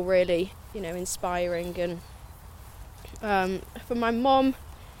that all really, inspiring. And for my mum,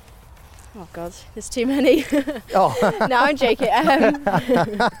 oh God, there's too many. Oh. No, I'm joking.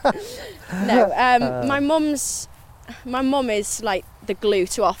 My mum is like the glue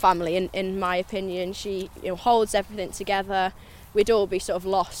to our family, in my opinion. She holds everything together. We'd all be sort of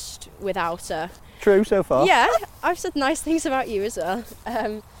lost without her. True so far. Yeah, I've said nice things about you as well.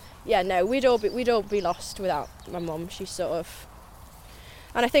 We'd all be lost without my mum. She's sort of,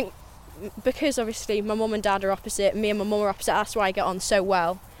 and I think because obviously my mum and dad are opposite, me and my mum are opposite, that's why I get on so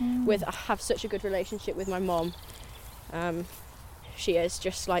well I have such a good relationship with my mum. She is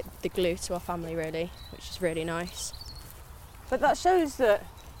just like the glue to our family, really, which is really nice. But that shows that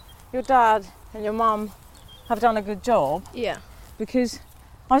your dad and your mum have done a good job, Yeah. because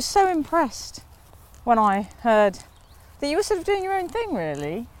I was so impressed when I heard that you were sort of doing your own thing,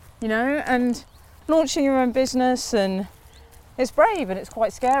 really, you know, and launching your own business, and it's brave and it's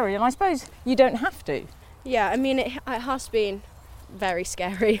quite scary, and I suppose you don't have to. Yeah, I mean, it has been very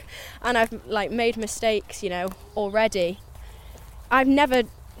scary, and I've made mistakes, you know, already. I've never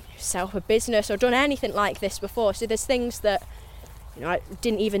set up a business or done anything like this before, so there's things that, you know, I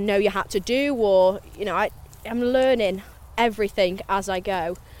didn't even know you had to do, or, you know, I'm learning everything as I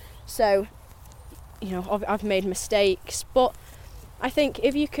go. So, you know, I've made mistakes, but I think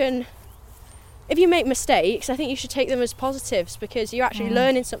if you make mistakes, I think you should take them as positives, because you're actually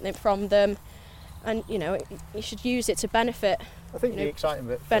learning something from them, and, you know, you should use it to benefit. I think the exciting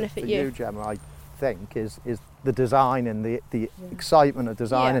bit for you, Gemma, I think, is the design and the excitement of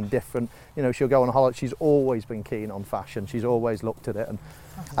designing different. You know, she'll go on a holiday. She's always been keen on fashion. She's always looked at it, and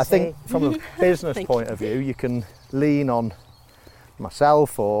I think from a business point of view, you can lean on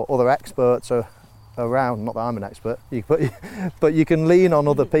myself or other experts around. Not that I'm an expert, but you can lean on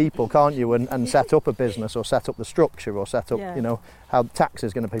other people, can't you? And set up a business, or set up the structure, or set up, you know, how tax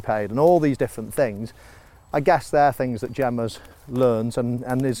is going to be paid, and all these different things. I guess they're things that Gemma's learns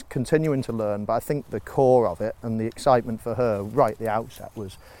and is continuing to learn, but I think the core of it and the excitement for her right at the outset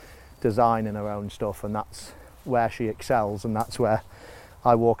was designing her own stuff, and that's where she excels, and that's where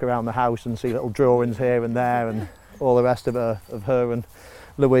I walk around the house and see little drawings here and there and all the rest of her and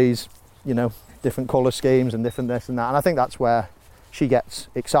Louise, you know, different colour schemes and different this and that, and I think that's where she gets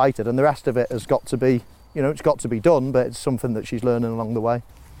excited, and the rest of it has got to be, you know, it's got to be done, but it's something that she's learning along the way.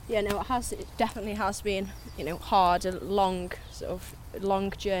 Yeah, no, it definitely has been, you know, hard, a long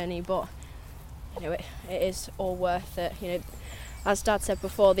journey, but, you know, it is all worth it. You know, as Dad said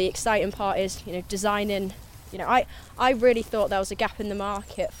before, the exciting part is, you know, designing. You know, I really thought there was a gap in the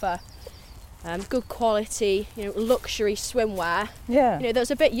market for good quality, you know, luxury swimwear. Yeah. You know, that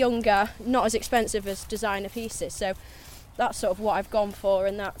was a bit younger, not as expensive as designer pieces. So that's sort of what I've gone for,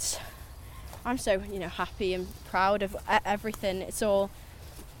 and I'm so, you know, happy and proud of everything. It's all.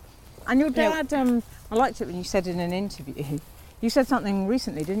 And your dad, I liked it when you said in an interview, you said something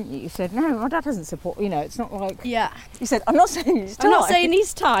recently, didn't you? You said, no, my dad doesn't support, you know, it's not like... Yeah. You said, I'm not saying he's tight. I'm not saying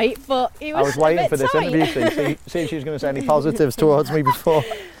he's tight, but he was I was waiting a bit for this tight. interview, see if she was going to say any positives towards me before.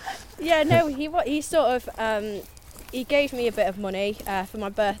 Yeah, no, he sort of, he gave me a bit of money for my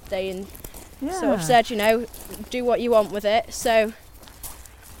birthday, and sort of said, you know, do what you want with it. So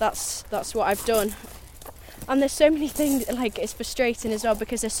that's what I've done. And there's so many things, like, it's frustrating as well,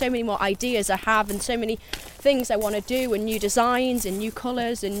 because there's so many more ideas I have, and so many things I want to do, and new designs and new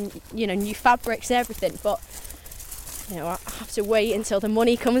colours and, you know, new fabrics, everything. But, you know, I have to wait until the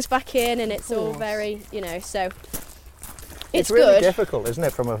money comes back in, and it's all very, you know, so it's really good. difficult, isn't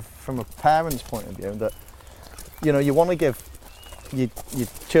it, from a parent's point of view, that, you know, you want to give your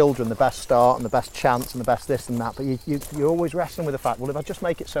children the best start and the best chance and the best this and that, but you're always wrestling with the fact, well, if I just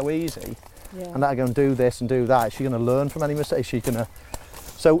make it so easy, and let her go and do this and do that, is she going to learn from any mistakes?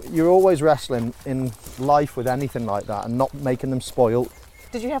 So you're always wrestling in life with anything like that, and not making them spoiled.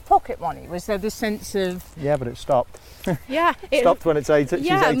 Did you have pocket money? Was there this sense of... Yeah, but it stopped. Yeah. Stopped when it's 18.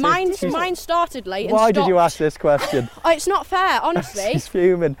 Yeah, she's 18. mine started late and Why stopped. did you ask this question? Oh, it's not fair, honestly. She's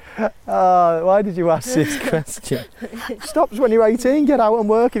fuming. Why did you ask this question? Stops when you're 18. Get out and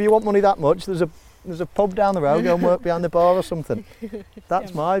work. If you want money that much, there's a pub down the road. Go and work behind the bar or something.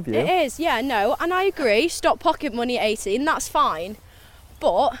 That's my view. It is, yeah, no, and I agree. Stop pocket money at 18. That's fine,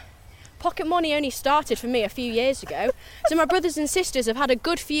 but pocket money only started for me a few years ago. So my brothers and sisters have had a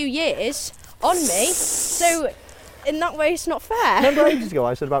good few years on me. So in that way, it's not fair. Remember ages ago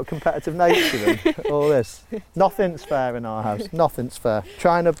I said about competitive nature and all this? Nothing's fair in our house. Nothing's fair.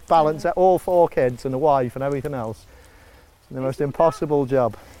 Trying to balance it, all 4 kids and a wife and everything else. It's the most impossible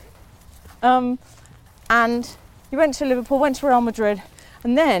job. And you went to Liverpool, went to Real Madrid,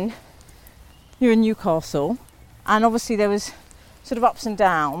 and then you're in Newcastle, and obviously there was sort of ups and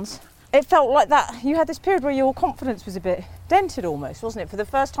downs. It felt like that you had this period where your confidence was a bit dented almost, wasn't it? For the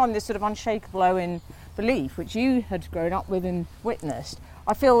first time, this sort of unshakable Owen belief, which you had grown up with and witnessed.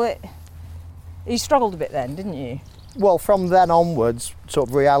 I feel that you struggled a bit then, didn't you? Well, from then onwards, sort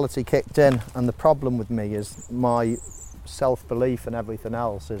of reality kicked in, and the problem with me is my self-belief and everything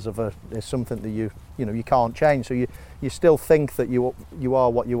else is something that you can't change. So you still think that you are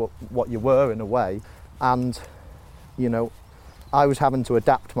what you were in a way, and you know, I was having to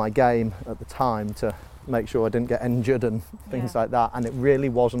adapt my game at the time to make sure I didn't get injured and things like that, and it really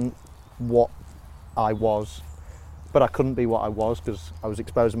wasn't what I was but I couldn't be what I was because I was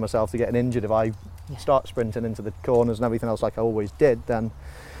exposing myself to getting injured if I start sprinting into the corners and everything else like I always did then.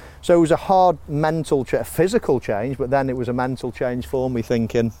 So it was a hard mental, physical change, but then it was a mental change for me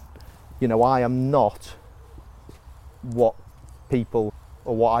thinking, you know, I am not what people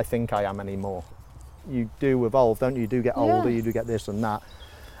or what I think I am anymore. You do evolve, don't you? You do get older, you do get this and that,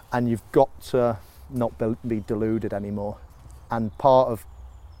 and you've got to not be deluded anymore. And part of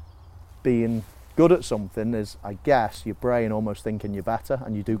being good at something is, I guess, your brain almost thinking you're better,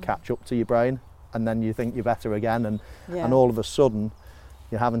 and you do catch up to your brain, and then you think you're better again, and all of a sudden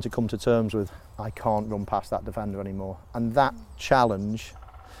you're having to come to terms with, I can't run past that defender anymore. And that challenge,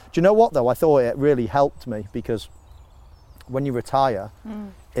 do you know what though, I thought it really helped me, because when you retire,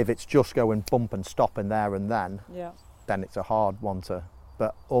 if it's just going bump and stop in there and then it's a hard one to,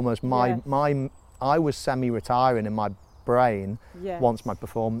 but almost I was semi-retiring in my brain once my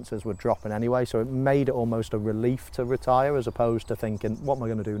performances were dropping anyway, so it made it almost a relief to retire as opposed to thinking, what am I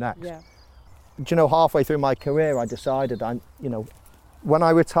going to do next? Do you know, halfway through my career I decided, when I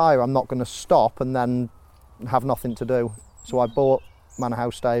retire I'm not going to stop and then have nothing to do. So I bought Manor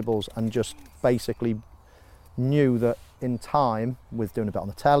House Stables and just basically knew that in time, with doing a bit on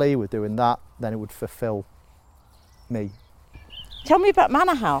the telly, with doing that, then it would fulfil me. Tell me about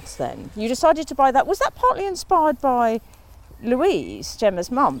Manor House then. You decided to buy that. Was that partly inspired by Louise,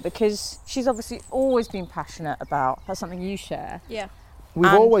 Gemma's mum? Because she's obviously always been passionate about, that's something you share. Yeah.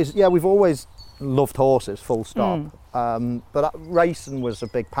 We've always loved horses, full stop. But racing was a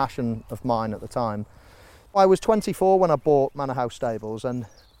big passion of mine at the time. I was 24 when I bought Manor House Stables, and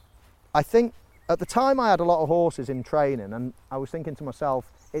I think at the time I had a lot of horses in training, and I was thinking to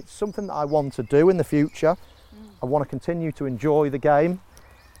myself, it's something that I want to do in the future. I want to continue to enjoy the game,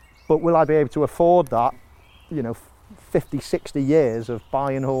 but will I be able to afford that, 50, 60 years of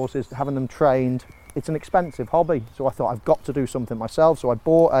buying horses, having them trained? It's an expensive hobby, so I thought I've got to do something myself. So I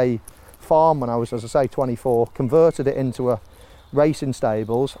bought a farm when I was, as I say, 24, converted it into a racing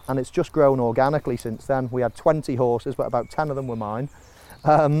stables, and it's just grown organically since then. We had 20 horses, but about 10 of them were mine.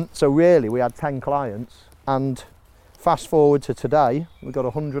 So really we had 10 clients, and fast forward to today, we've got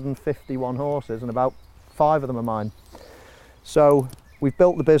 151 horses and about 5 of them are mine. So we've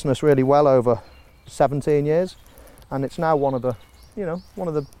built the business really well over 17 years, and it's now one of the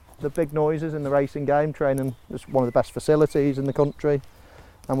big noises in the racing game. Training is one of the best facilities in the country,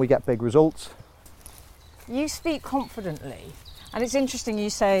 and we get big results. You speak confidently, and it's interesting you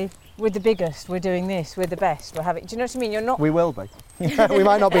say, we're the biggest, we're doing this, we're the best, we're having, do you know what I mean? You're not... We will be. We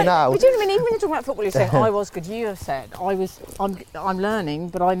might not be now. But do you know what I mean? Even when you're talking about football, you're saying, I was good. You have said, I'm learning,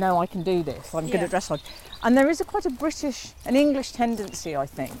 but I know I can do this. I'm good at dressage. And there is quite an English tendency, I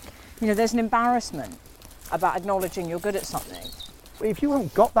think. There's an embarrassment about acknowledging you're good at something. If you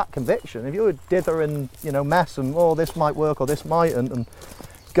haven't got that conviction, if you're dither and, mess and, this might work or this mightn't, and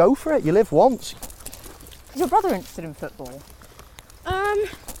go for it. You live once. Is your brother interested in football?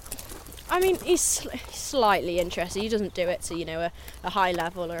 I mean, he's slightly interested. He doesn't do it to, a high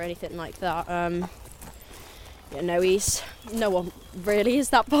level or anything like that. No one really is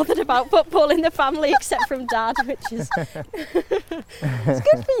that bothered about football in the family except from Dad, which is... It's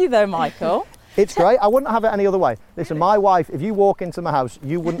good for you though, Michael. It's great. I wouldn't have it any other way. Listen, my wife, if you walk into my house,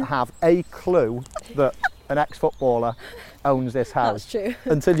 you wouldn't have a clue that an ex-footballer owns this house. That's true.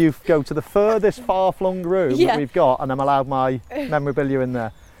 Until you go to the furthest far-flung room that we've got, and I'm allowed my memorabilia in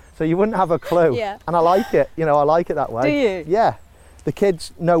there. So you wouldn't have a clue. Yeah. And I like it. I like it that way. Do you? Yeah. The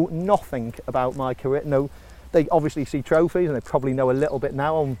kids know nothing about my career. No, they obviously see trophies, and they probably know a little bit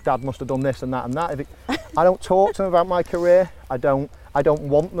now. Oh, Dad must have done this and that and that. I don't talk to them about my career. I don't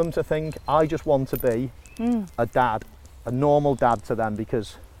want them to think. I just want to be a dad, a normal dad to them,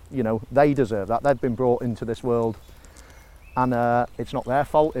 because they deserve that. They've been brought into this world, and it's not their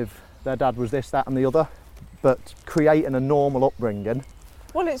fault if their dad was this, that and the other. But creating a normal upbringing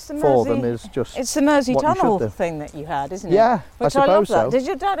for them is just... It's the Mersey Tunnel thing that you had, isn't it? Yeah, Which I love suppose so. that. Did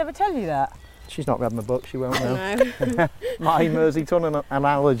your dad ever tell you that? She's not read my book, she won't know. No. My Mersey Tunnel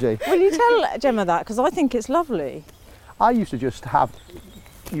analogy. Will you tell Gemma that? Because I think it's lovely. I used to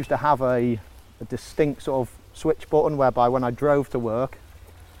have a distinct sort of switch button whereby when I drove to work,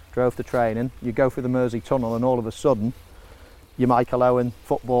 drove to training, you go through the Mersey Tunnel, and all of a sudden you're Michael Owen,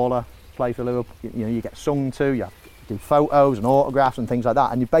 footballer, play for Liverpool, you get sung to, you do photos and autographs and things like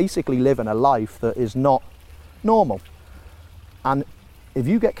that, and you basically live in a life that is not normal. And if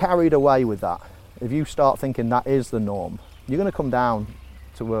you get carried away with that, if you start thinking that is the norm, you're going to come down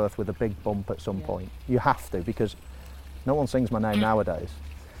to earth with a big bump at some point. You have to, because no one sings my name nowadays.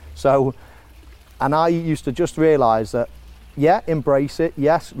 So, and I used to just realise that, embrace it,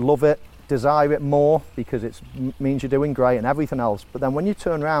 yes, love it, desire it more because it means you're doing great and everything else. But then when you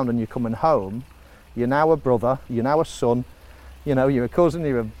turn around and you're coming home, you're now a brother, you're now a son, you know, you're a cousin,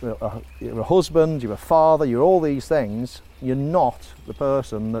 you're a husband, you're a father, you're all these things. You're not the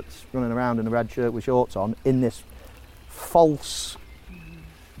person that's running around in a red shirt with shorts on in this false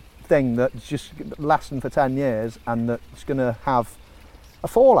thing that's just lasting for 10 years and that's going to have a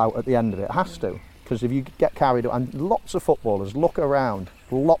fallout at the end of it. It has to, because if you get carried away, and lots of footballers look around,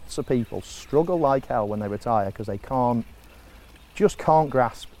 lots of people struggle like hell when they retire because they just can't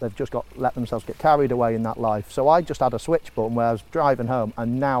grasp. They've just let themselves get carried away in that life. So I just had a switch button where I was driving home,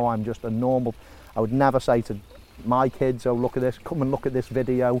 and now I'm just a normal. I would never say to my kids, oh, look at this, come and look at this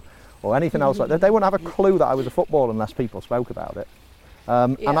video, or anything else like that. They wouldn't have a clue that I was a footballer unless people spoke about it.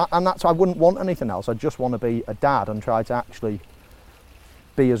 And that's, I wouldn't want anything else. I just want to be a dad and try to actually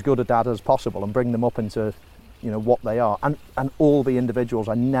be as good a dad as possible and bring them up into, you know, what they are, and all be individuals.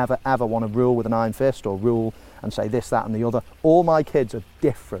 I never ever want to rule with an iron fist or rule and say this, that and the other. All my kids are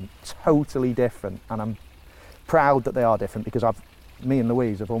different, totally different, and I'm proud that they are different because me and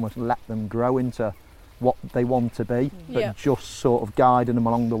Louise have almost let them grow into what they want to be, but just sort of guiding them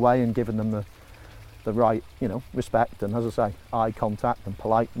along the way and giving them the right, you know, respect and, as I say, eye contact and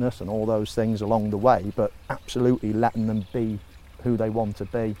politeness and all those things along the way, but absolutely letting them be who they want to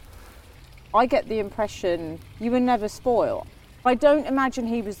be. I get the impression you were never spoiled. I don't imagine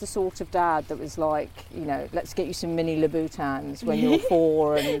he was the sort of dad that was like, you know, let's get you some mini Louboutins when you're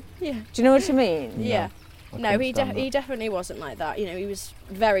 4 and do you know what I mean? Yeah. No, he definitely wasn't like that. You know, he was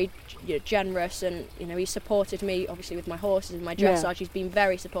very generous, and you know, he supported me obviously with my horses and my dressage. He's been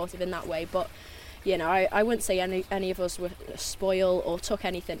very supportive in that way, but you know, I wouldn't say any of us were spoiled or took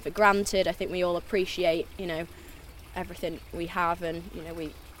anything for granted. I think we all appreciate, you know, everything we have, and you know,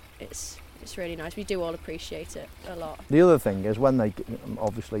 it's really nice. We do all appreciate it a lot. The other thing is when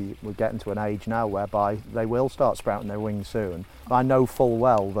obviously we're getting to an age now whereby they will start sprouting their wings soon. I know full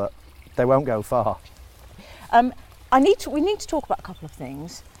well that they won't go far. We need to talk about a couple of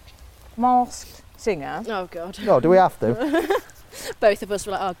things. Masked singer. Oh God. No, do we have to? Both of us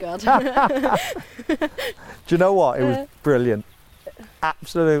were like, oh God. Do you know what? It was brilliant.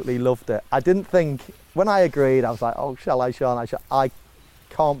 Absolutely loved it. I didn't think, when I agreed, I was like, oh, shall I? I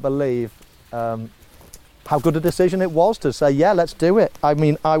can't believe how good a decision it was to say, yeah, let's do it. I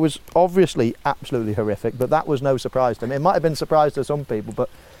mean, I was obviously absolutely horrific, but that was no surprise to me. It might have been a surprise to some people, but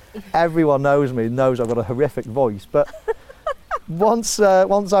everyone knows me, knows I've got a horrific voice. But once I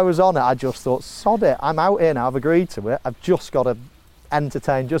was on it, I just thought, sod it, I'm out here now, I've agreed to it. I've just got to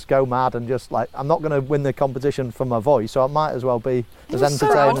entertain, just go mad, and just like, I'm not going to win the competition from my voice, so I might as well be as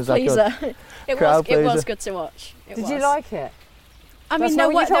entertaining as I could. It was good to watch. Did you like it? I mean, there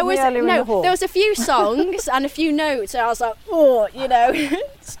was a few songs and a few notes, and I was like, oh, you know,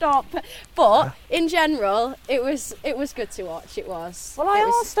 stop. But in general, it was good to watch. It was. Well, I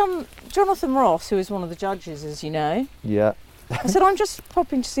asked Jonathan Ross, who is one of the judges, as you know. Yeah. I said, I'm just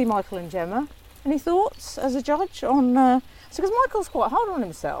popping to see Michael and Gemma. Any thoughts as a judge on? Because Michael's quite hard on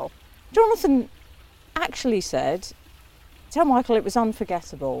himself. Jonathan actually said, "Tell Michael it was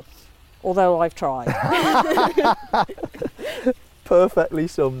unforgettable, although I've tried." Perfectly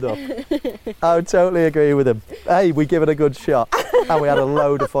summed up. I would totally agree with him. Hey, we give it a good shot, and we had a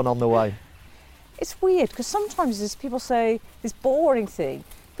load of fun on the way. It's weird because sometimes there's people say this boring thing,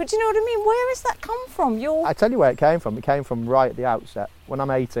 but do you know what I mean? Where has that come from? I tell you where it came from. It came from right at the outset. When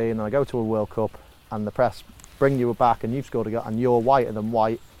I'm 18 and I go to a World Cup, and the press bring you back, and you've scored a goal, and you're whiter than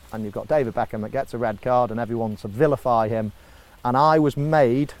white, and you've got David Beckham that gets a red card, and everyone to vilify him, and I was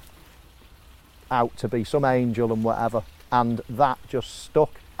made out to be some angel and whatever. And that just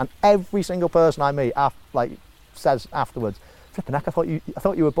stuck. And every single person I meet, says afterwards, "Flipping heck, I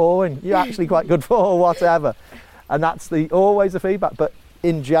thought you were boring. You're actually quite good for whatever." And that's always the feedback. But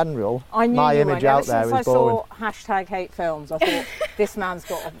in general, my image out there is boring. Since I saw #HateFilms, I thought this man's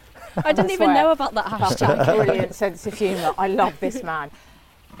got. I didn't even know about that hashtag. Brilliant sense of humour. I love this man.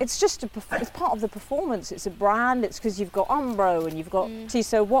 It's just it's part of the performance. It's a brand. It's because you've got Umbro and you've got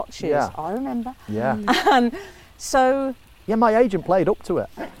Tissot watches. Yeah. I remember. Yeah. And so. Yeah, my agent played up to it.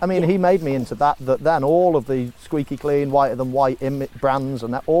 I mean, he made me into that then all of the squeaky clean, whiter than white brands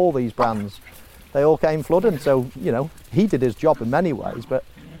and all these brands, they all came flooding. So, you know, he did his job in many ways, but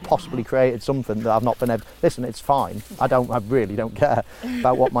possibly created something that I've not been able. Listen, it's fine. I really don't care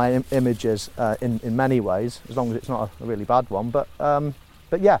about what my image is in many ways, as long as it's not a really bad one. But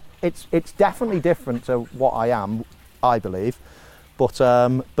yeah, it's definitely different to what I am, I believe. But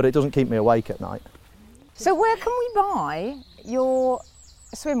it doesn't keep me awake at night. So where can we buy your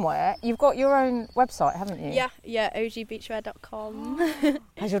swimwear, you've got your own website, haven't you? Yeah, ogbeachwear.com.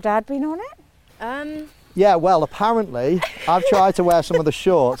 Has your dad been on it? Yeah, well, apparently I've tried to wear some of the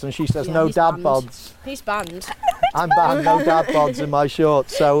shorts and she says no he's dad banned. bods. He's banned. I'm banned, no dad bods in my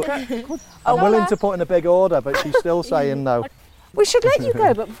shorts. So I'm willing to put in a big order, but she's still saying no. We should let you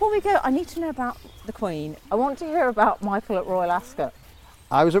go, but before we go, I need to know about the Queen. I want to hear about Michael at Royal Ascot.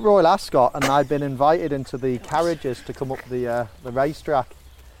 I was at Royal Ascot and I'd been invited into the carriages to come up the racetrack.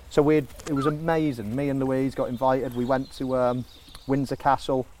 So it was amazing. Me and Louise got invited. We went to Windsor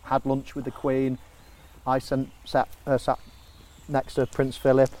Castle, had lunch with the Queen. I sat next to Prince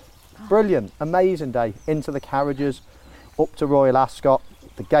Philip. Brilliant, amazing day. Into the carriages, up to Royal Ascot.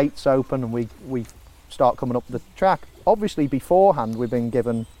 The gates open and we start coming up the track. Obviously beforehand we've been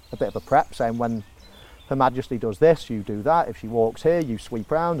given a bit of a prep saying when Her Majesty does this, you do that. If she walks here, you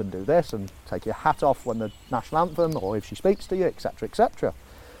sweep round and do this and take your hat off when the national anthem, or if she speaks to you, etc, etc.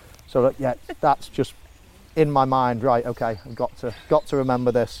 So yeah, that's just in my mind, right, okay, I've got to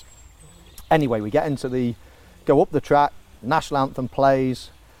remember this. Anyway, we go up the track, national anthem plays,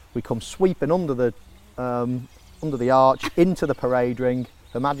 we come sweeping under the arch into the parade ring.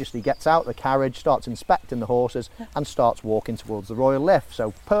 Her Majesty gets out the carriage, starts inspecting the horses and starts walking towards the royal lift.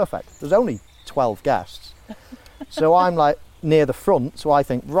 So perfect. There's only 12 guests. So I'm like near the front, so I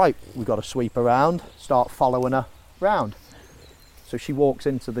think, right, we've got to sweep around, start following her round. So she walks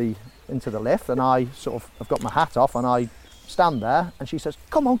into the lift and I've got my hat off and I stand there and she says,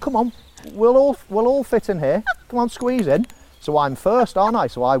 come on, we'll all fit in here. Come on, squeeze in. So I'm first, aren't I?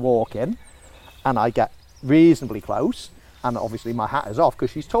 So I walk in and I get reasonably close. And obviously my hat is off because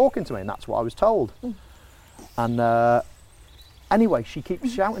she's talking to me and that's what I was told. And anyway, she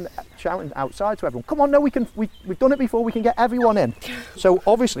keeps shouting outside to everyone, come on, no, we've done it before, we can get everyone in. So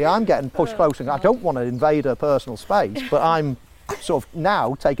obviously I'm getting pushed close and I don't want to invade her personal space, but I'm sort of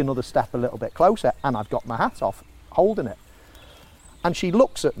now take another step a little bit closer and I've got my hat off, holding it. And she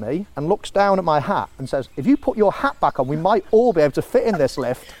looks at me and looks down at my hat and says, if you put your hat back on, we might all be able to fit in this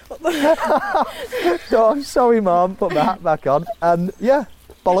lift. So I'm sorry, Mum, put my hat back on. And yeah,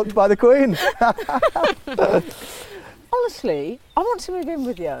 bollocked by the Queen. Honestly, I want to move in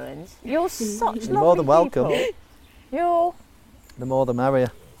with you, Owens. You're such lovely You're more than welcome. People. The more the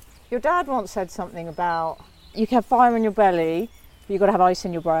merrier. Your dad once said something about you can have fire in your belly, but you've got to have ice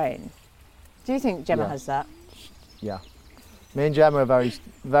in your brain. Do you think Gemma has that? Yeah. Me and Gemma are very,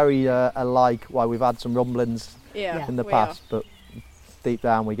 very alike. Why we've had some rumblings in the past, but deep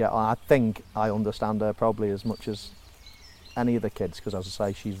down we get on. I think I understand her probably as much as any of the kids, because as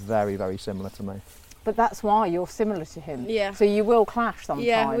I say, she's very, very similar to me. But that's why you're similar to him. Yeah. So you will clash sometimes.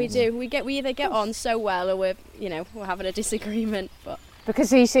 Yeah, we do. We either get on so well, or we're having a disagreement. But because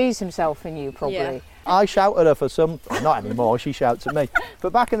he sees himself in you, probably. Yeah. I shout at her for some, not anymore, she shouts at me.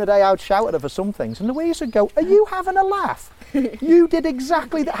 But back in the day, I would shout at her for some things, and Louise would go, are you having a laugh? You did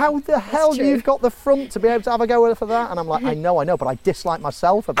exactly that. How the hell you've got the front to be able to have a go at her for that? And I'm like, I know, but I dislike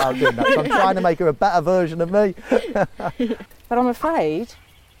myself about doing that, so I'm trying to make her a better version of me. But I'm afraid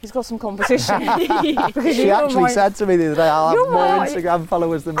he's got some competition. She actually said to me the other day, I'll have more Instagram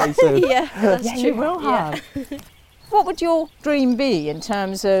followers than me soon. yeah, that's true. You will have. What would your dream be in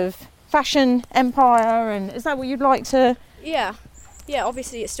terms of fashion empire, and is that what you'd like to? Yeah,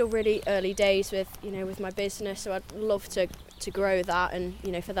 obviously it's still really early days with my business, so I'd love to grow that and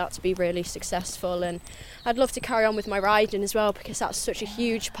for that to be really successful, and I'd love to carry on with my riding as well, because that's such a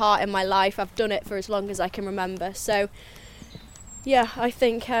huge part in my life. I've done it for as long as I can remember, so yeah, I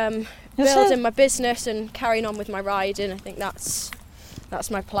think building my business and carrying on with my riding, I think that's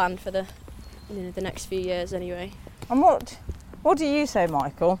my plan for the next few years anyway. And what do you say,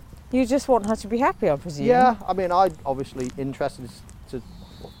 Michael? You just want her to be happy, I presume. Yeah, I mean, I'm obviously interested to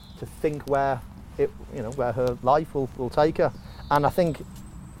think where her life will take her, and I think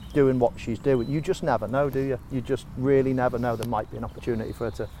doing what she's doing, you just never know, do you? You just really never know. There might be an opportunity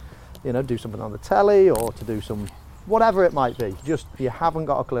for her to, do something on the telly or to do some whatever it might be. Just you haven't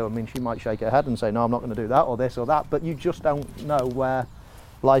got a clue. I mean, she might shake her head and say, no, I'm not going to do that or this or that, but you just don't know where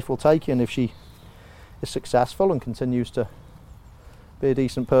life will take you, and if she is successful and continues to be a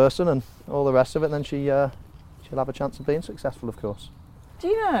decent person and all the rest of it, then she'll have a chance of being successful, of course. Do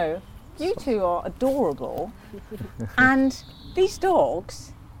you know, you two are adorable and these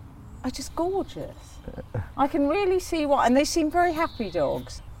dogs are just gorgeous. I can really see why, and they seem very happy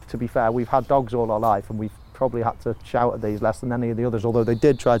dogs. To be fair, we've had dogs all our life and we've probably had to shout at these less than any of the others, although they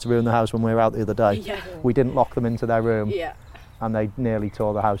did try to ruin the house when we were out the other day. Yeah. We didn't lock them into their room. Yeah. And they nearly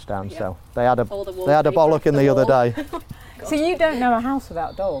tore the house down, so they had a bollock in the other day. So you don't know a house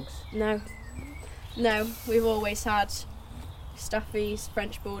without dogs? No, we've always had Staffies,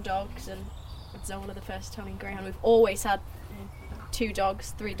 French Bulldogs, and Zola, the first Italian Greyhound. We've always had 2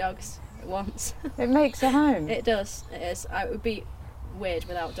 dogs, 3 dogs at once. It makes a home. It does, it is. It would be weird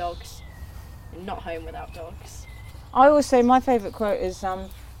without dogs, and not home without dogs. I always say my favourite quote is,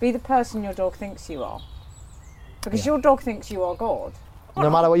 be the person your dog thinks you are. Because your dog thinks you are God. No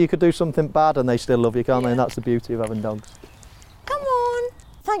matter what, you could do something bad and they still love you, can't they? Yeah. And that's the beauty of having dogs. Come on.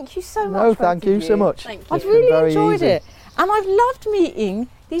 Thank you so much. No, both thank of you so much. Thank you. I've It's been really very enjoyed easy. it. And I've loved meeting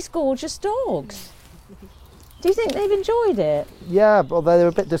these gorgeous dogs. Do you think they've enjoyed it? Yeah, but they were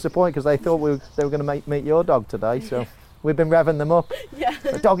a bit disappointed because they thought they were going to meet your dog today, so we've been revving them up. Yeah.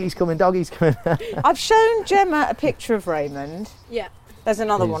 Doggy's coming, doggy's coming. I've shown Gemma a picture of Raymond. Yeah. There's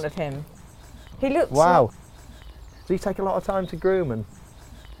another Please. one of him. He looks Wow. like... Does he take a lot of time to groom? And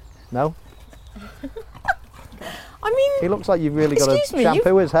no? I mean, He looks like you've really got to Excuse me,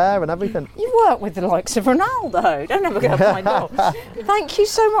 shampoo his hair and everything. you work with the likes of Ronaldo. Don't ever go my dogs. Thank you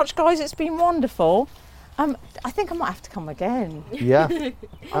so much, guys. It's been wonderful. I think I might have to come again. Yeah, don't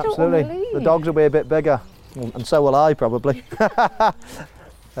absolutely. wanna leave. The dogs will be a bit bigger, and so will I probably.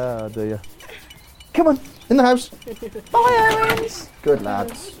 Oh dear. Come on, in the house. Bye, Owens. Good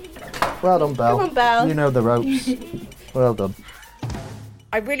lads. Well done, Belle. Come on, Belle. You know the ropes. Well done.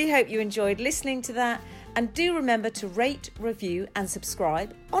 I really hope you enjoyed listening to that. And do remember to rate, review and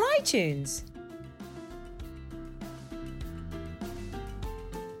subscribe on iTunes.